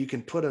and you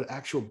can put an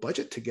actual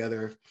budget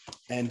together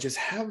and just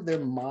have their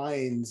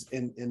minds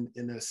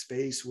in a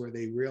space where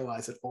they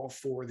realize that all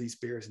 4 of these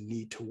bears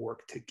need to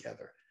work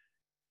together.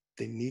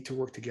 They need to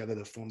work together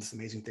to form this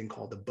amazing thing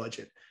called the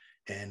budget.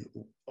 And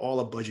all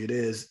a budget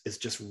is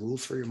just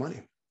rules for your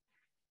money.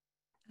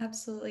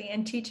 Absolutely.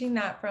 And teaching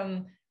that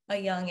from a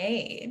young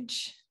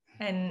age,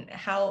 and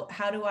how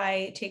do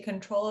I take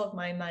control of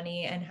my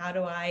money, and how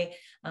do I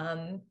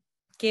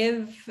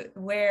give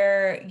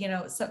where, you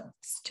know,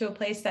 to a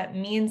place that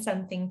means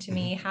something to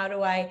me? How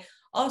do I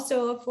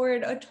also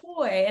afford a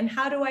toy? And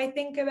how do I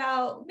think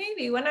about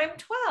maybe when I'm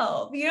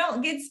 12, you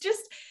know, it's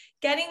just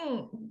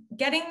getting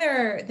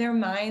their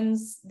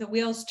minds, the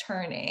wheels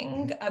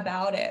turning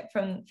about it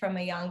from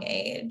a young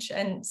age.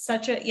 And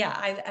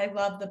I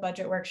love the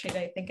budget worksheet.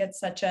 I think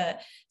it's such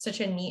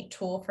a neat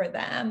tool for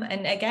them.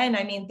 And again,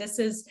 I mean,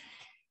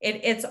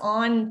 it's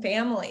on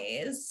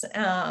families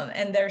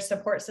and their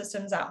support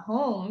systems at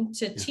home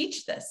to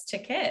teach this to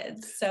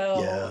kids.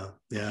 So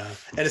yeah.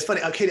 And it's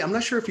funny, Katie, I'm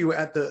not sure if you were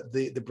at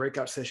the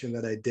breakout session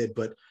that I did,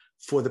 but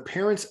for the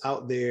parents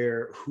out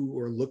there who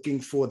are looking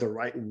for the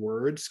right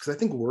words, because I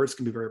think words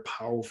can be very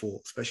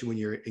powerful, especially when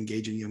you're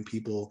engaging young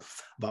people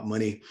about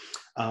money.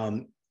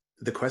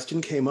 The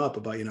question came up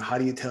about, you know, how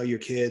do you tell your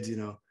kids, you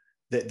know,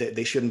 that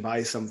they shouldn't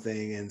buy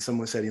something? And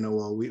someone said, you know,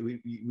 well,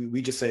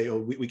 we just say, oh,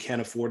 we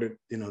can't afford it,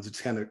 you know,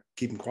 just kind of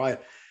keep them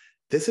quiet.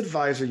 This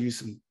advisor used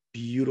some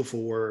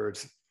beautiful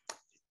words.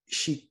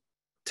 She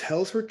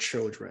tells her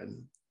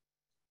children,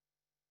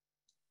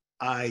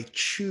 I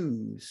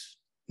choose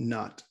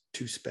not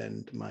to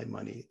spend my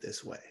money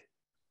this way.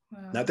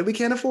 Wow. Not that we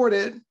can't afford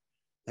it.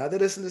 Not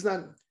that it's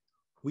not,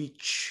 we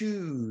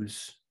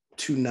choose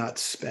to not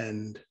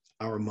spend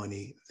our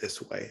money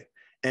this way.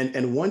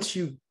 And once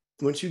you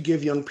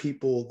give young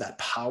people that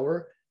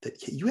power,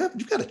 that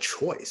you've got a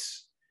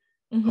choice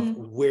of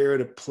where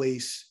to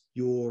place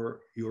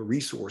your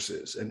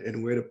resources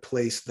and where to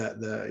place that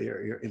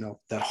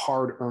that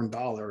hard-earned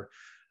dollar.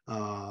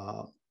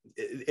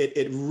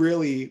 It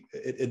really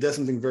does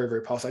something very,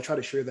 very powerful. I try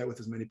to share that with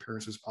as many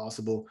parents as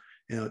possible.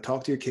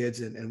 talk to your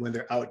kids, and when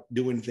they're out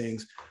doing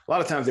things, a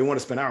lot of times they want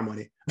to spend our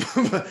money,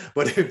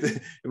 but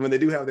when they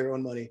do have their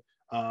own money,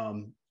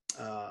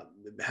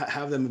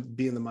 have them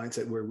be in the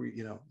mindset where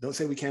we, don't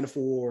say we can't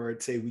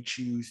afford, say we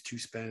choose to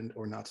spend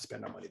or not to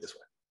spend our money this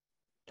way.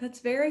 That's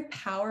very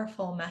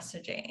powerful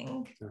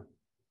messaging. Yeah.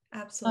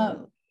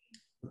 Absolutely.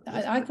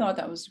 I thought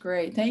that was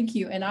great. Thank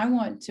you. And I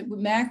want to,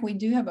 Mac, we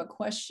do have a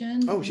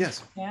question. Oh,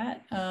 yes.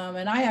 Chat.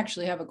 And I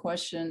actually have a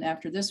question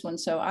after this one.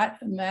 So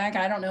Mac,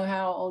 I don't know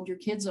how old your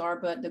kids are,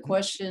 but the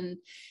question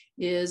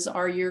is,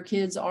 are your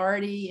kids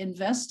already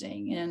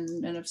investing?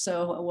 And if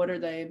so, what are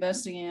they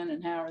investing in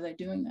and how are they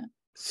doing that?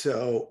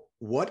 So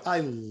what I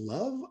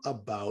love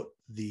about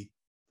the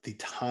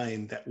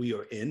time that we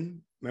are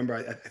in, remember,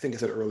 I think I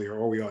said earlier,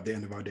 or we are at the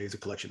end of our days, a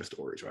collection of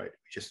stories, right?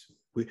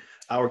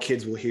 Our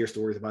kids will hear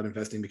stories about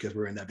investing because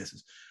we're in that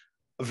business.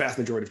 A vast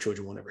majority of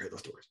children will never hear those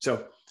stories.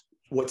 So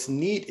what's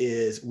neat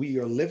is we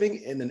are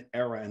living in an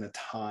era and a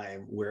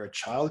time where a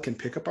child can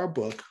pick up our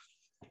book,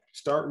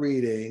 start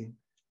reading,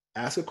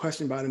 ask a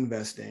question about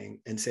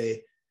investing, and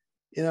say,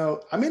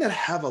 I may not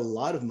have a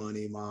lot of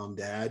money, mom,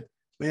 dad,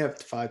 I may have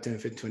 5, 10,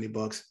 15, 20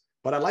 bucks,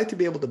 but I'd like to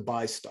be able to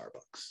buy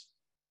Starbucks,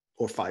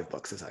 or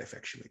 $5 as I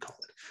affectionately call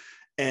it.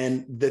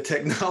 And the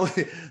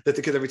technology that,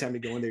 because every time you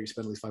go in there, you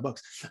spend at least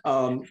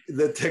 $5.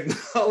 The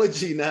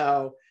technology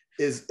now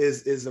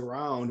is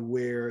around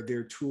where there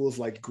are tools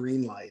like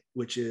Greenlight,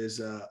 which is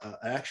an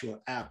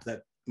actual app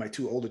that my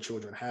 2 older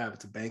children have.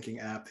 It's a banking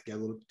app. They get a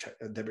little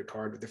debit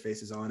card with their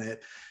faces on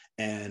it.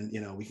 And,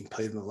 we can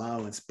pay them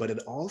allowance, but it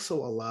also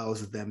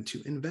allows them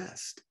to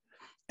invest.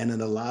 And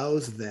it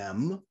allows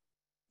them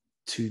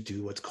to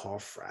do what's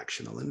called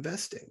fractional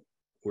investing,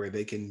 where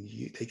they can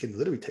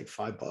literally take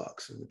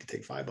 $5 and we can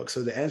take $5.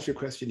 So to answer your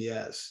question,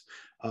 yes,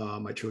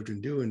 my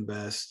children do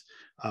invest.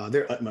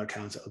 They're UTMA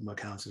accounts. UTMA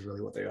accounts is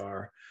really what they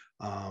are,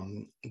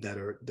 that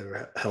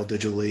are held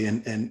digitally.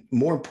 And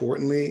more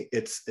importantly,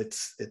 it's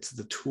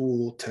the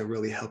tool to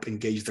really help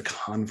engage the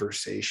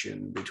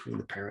conversation between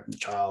the parent and the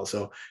child.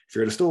 So if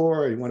you're at a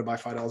store and you want to buy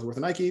 $5 worth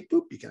of Nike,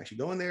 boop, you can actually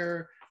go in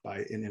there, buy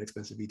an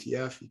inexpensive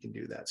ETF, you can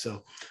do that.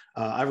 So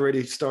I've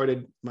already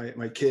started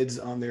my kids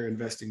on their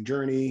investing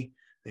journey.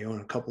 They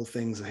own a couple of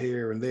things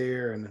here and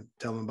there, and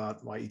tell them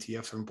about why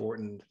ETFs are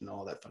important and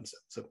all that fun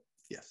stuff. So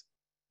yes.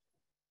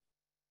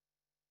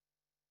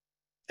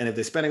 And if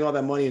they're spending all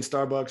that money in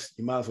Starbucks,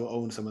 you might as well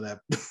own some of that,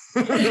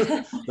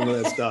 some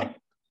of that stuff.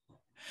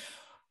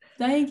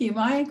 Thank you.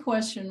 My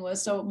question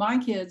was, so my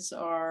kids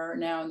are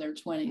now in their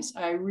 20s.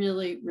 I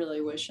really,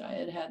 really wish I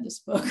had had this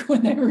book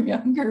when they were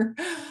younger.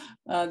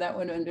 That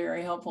would have been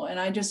very helpful. And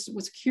I just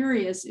was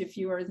curious if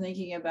you were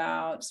thinking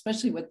about,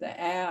 especially with the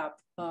app,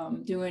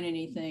 doing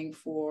anything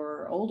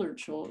for older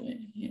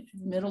children,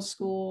 middle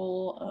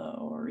school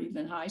or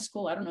even high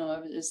school. I don't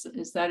know.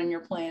 Is that in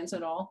your plans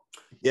at all?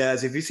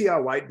 Yes. If you see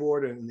our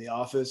whiteboard in the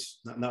office,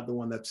 not the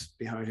one that's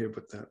behind here,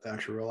 but the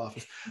actual real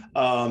office.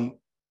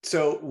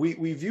 So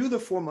we view the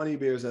 4 Money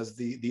Bears as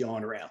the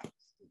on-ramp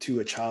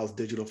to a child's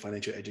digital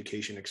financial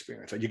education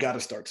experience. You got to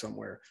start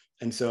somewhere.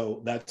 And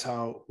so that's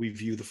how we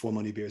view the 4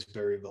 Money Bears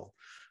Berryville.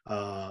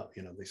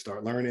 They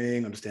start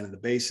learning, understanding the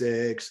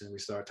basics, and we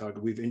start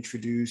talking.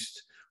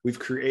 We've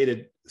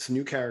created some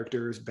new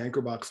characters: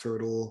 Banker Box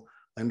Turtle,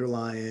 Lender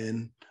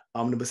Lion,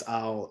 Omnibus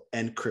Owl,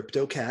 and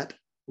Crypto Cat.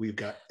 We've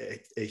got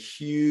a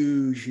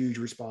huge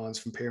response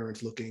from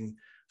parents looking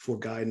for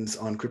guidance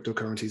on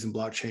cryptocurrencies and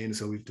blockchain.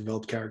 So we've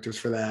developed characters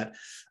for that.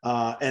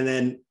 And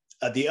then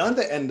at the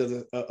other end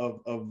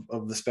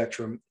of the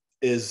spectrum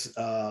is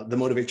the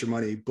Motivate Your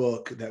Money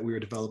book that we are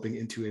developing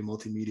into a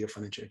multimedia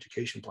financial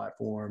education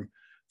platform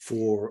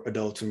for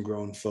adults and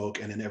grown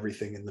folk. And then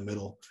everything in the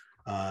middle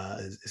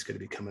is going to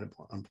be coming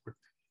on board.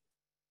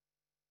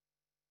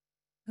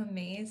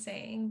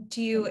 Amazing.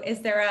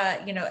 Is there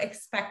a,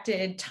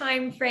 expected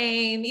time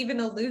frame, even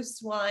a loose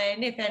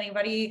one, if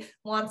anybody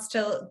wants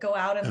to go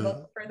out and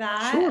look for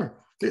that? Sure.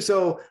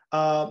 So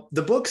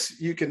the books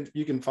you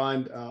can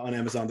find on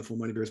Amazon, the 4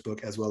 Money Bears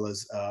book, as well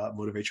as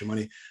Motivate Your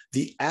Money.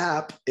 The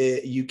app,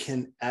 you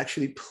can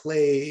actually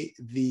play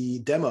the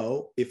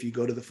demo if you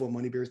go to the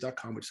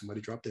 4moneybears.com, which somebody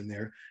dropped in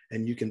there,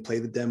 and you can play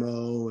the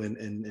demo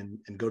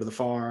and go to the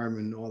farm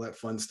and all that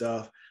fun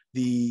stuff.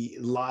 The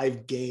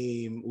live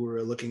game, we're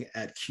looking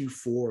at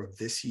Q4 of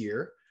this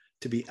year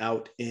to be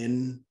out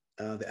in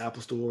the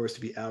Apple stores,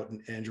 to be out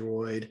in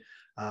Android,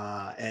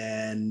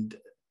 and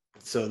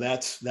so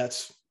that's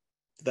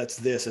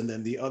this. And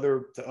then the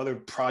other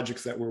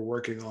projects that we're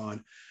working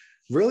on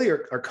really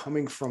are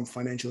coming from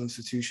financial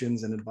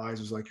institutions and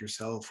advisors like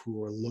yourself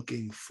who are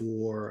looking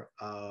for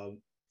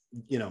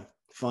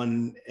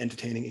fun,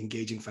 entertaining,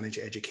 engaging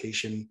financial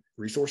education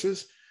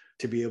resources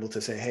to be able to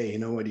say, hey, you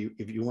know what,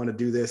 if you want to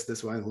do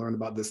this way, learn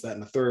about this, that,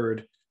 and the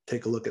third,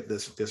 take a look at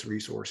this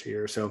resource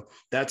here. So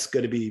that's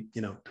going to be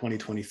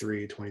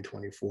 2023,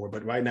 2024.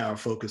 But right now our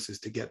focus is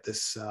to get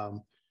this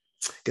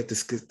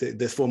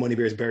 4 Money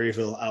Bears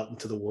Berryville out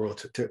into the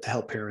world to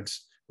help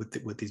parents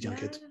with these young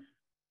kids.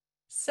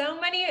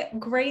 So many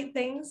great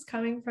things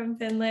coming from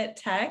Finlit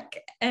Tech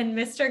and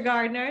Mr.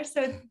 Gardner.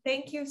 So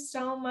thank you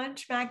so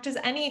much, Mac.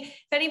 If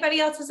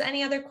anybody else has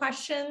any other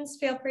questions,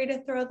 feel free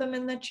to throw them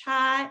in the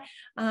chat.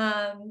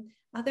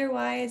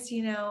 Otherwise,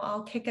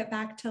 I'll kick it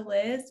back to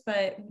Liz,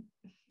 but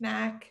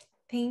Mac,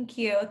 thank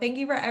you. Thank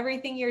you for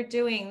everything you're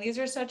doing. These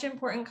are such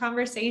important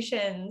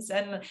conversations,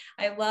 and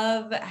I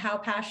love how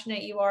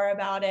passionate you are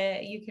about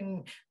it. You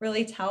can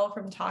really tell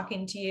from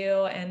talking to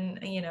you, and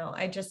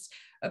I just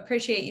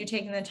appreciate you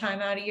taking the time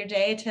out of your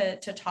day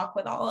to talk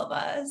with all of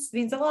us. It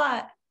means a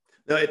lot.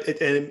 No,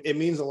 it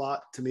means a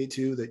lot to me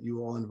too that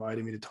you all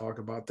invited me to talk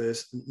about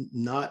this.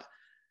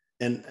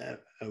 And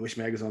I wish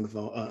Maggie was on the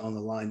phone on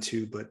the line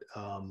too, but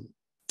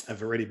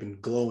I've already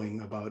been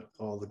glowing about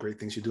all the great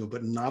things you do.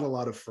 But not a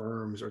lot of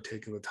firms are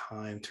taking the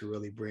time to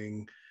really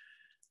bring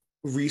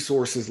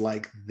resources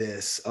like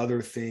this,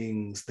 other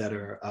things that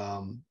are.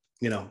 I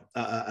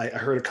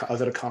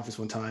was at a conference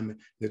one time, and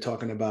they're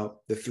talking about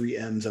the 3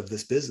 M's of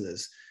this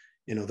business.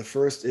 The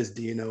first is,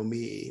 do you know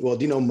me? Well,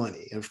 do you know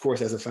money? And of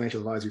course, as a financial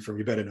advisory firm,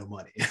 you better know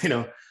money.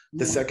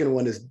 The second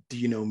one is, do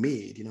you know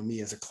me? Do you know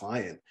me as a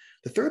client?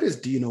 The third is,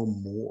 do you know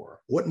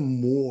more? What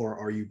more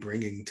are you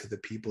bringing to the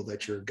people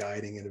that you're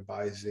guiding and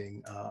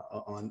advising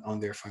on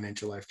their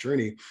financial life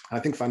journey? And I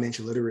think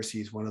financial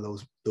literacy is one of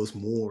those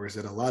mores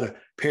that a lot of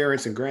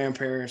parents and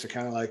grandparents are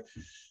kind of like,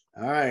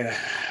 all right,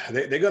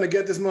 they're going to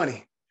get this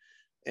money.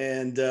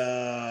 And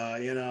I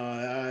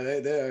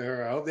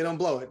hope they don't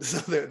blow it. So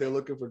they're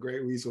looking for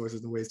great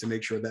resources and ways to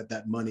make sure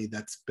that money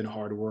that's been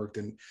hard worked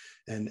and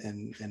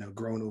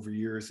grown over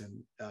years,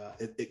 and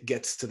it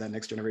gets to that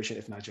next generation,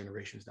 if not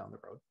generations down the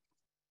road.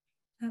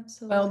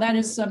 Absolutely. Well, that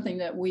is something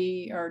that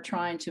we are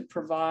trying to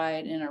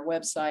provide in our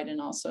website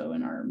and also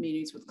in our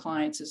meetings with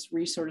clients, is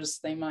resources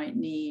they might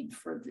need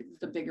for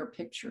the bigger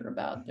picture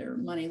about their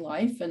money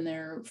life and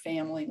their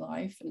family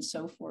life and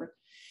so forth.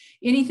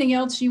 Anything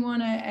else you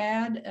want to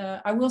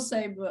add? I will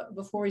say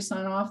before we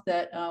sign off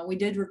that we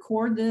did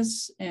record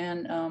this,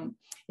 and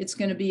it's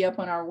going to be up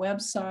on our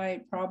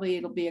website. Probably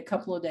it'll be a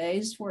couple of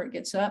days before it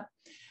gets up.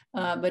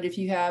 But if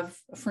you have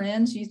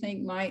friends you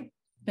think might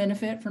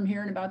benefit from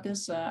hearing about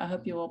this, I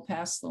hope you will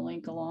pass the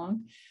link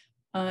along.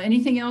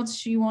 Anything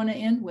else you want to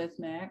end with,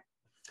 Mac?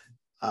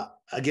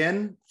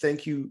 Again,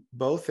 thank you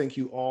both. Thank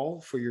you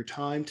all for your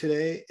time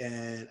today.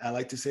 And I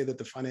like to say that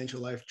the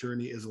financial life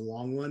journey is a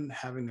long one.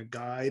 Having a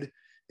guide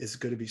is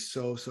going to be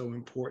so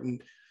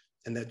important,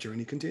 and that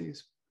journey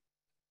continues.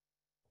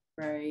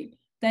 Great.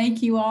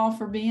 Thank you all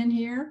for being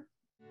here.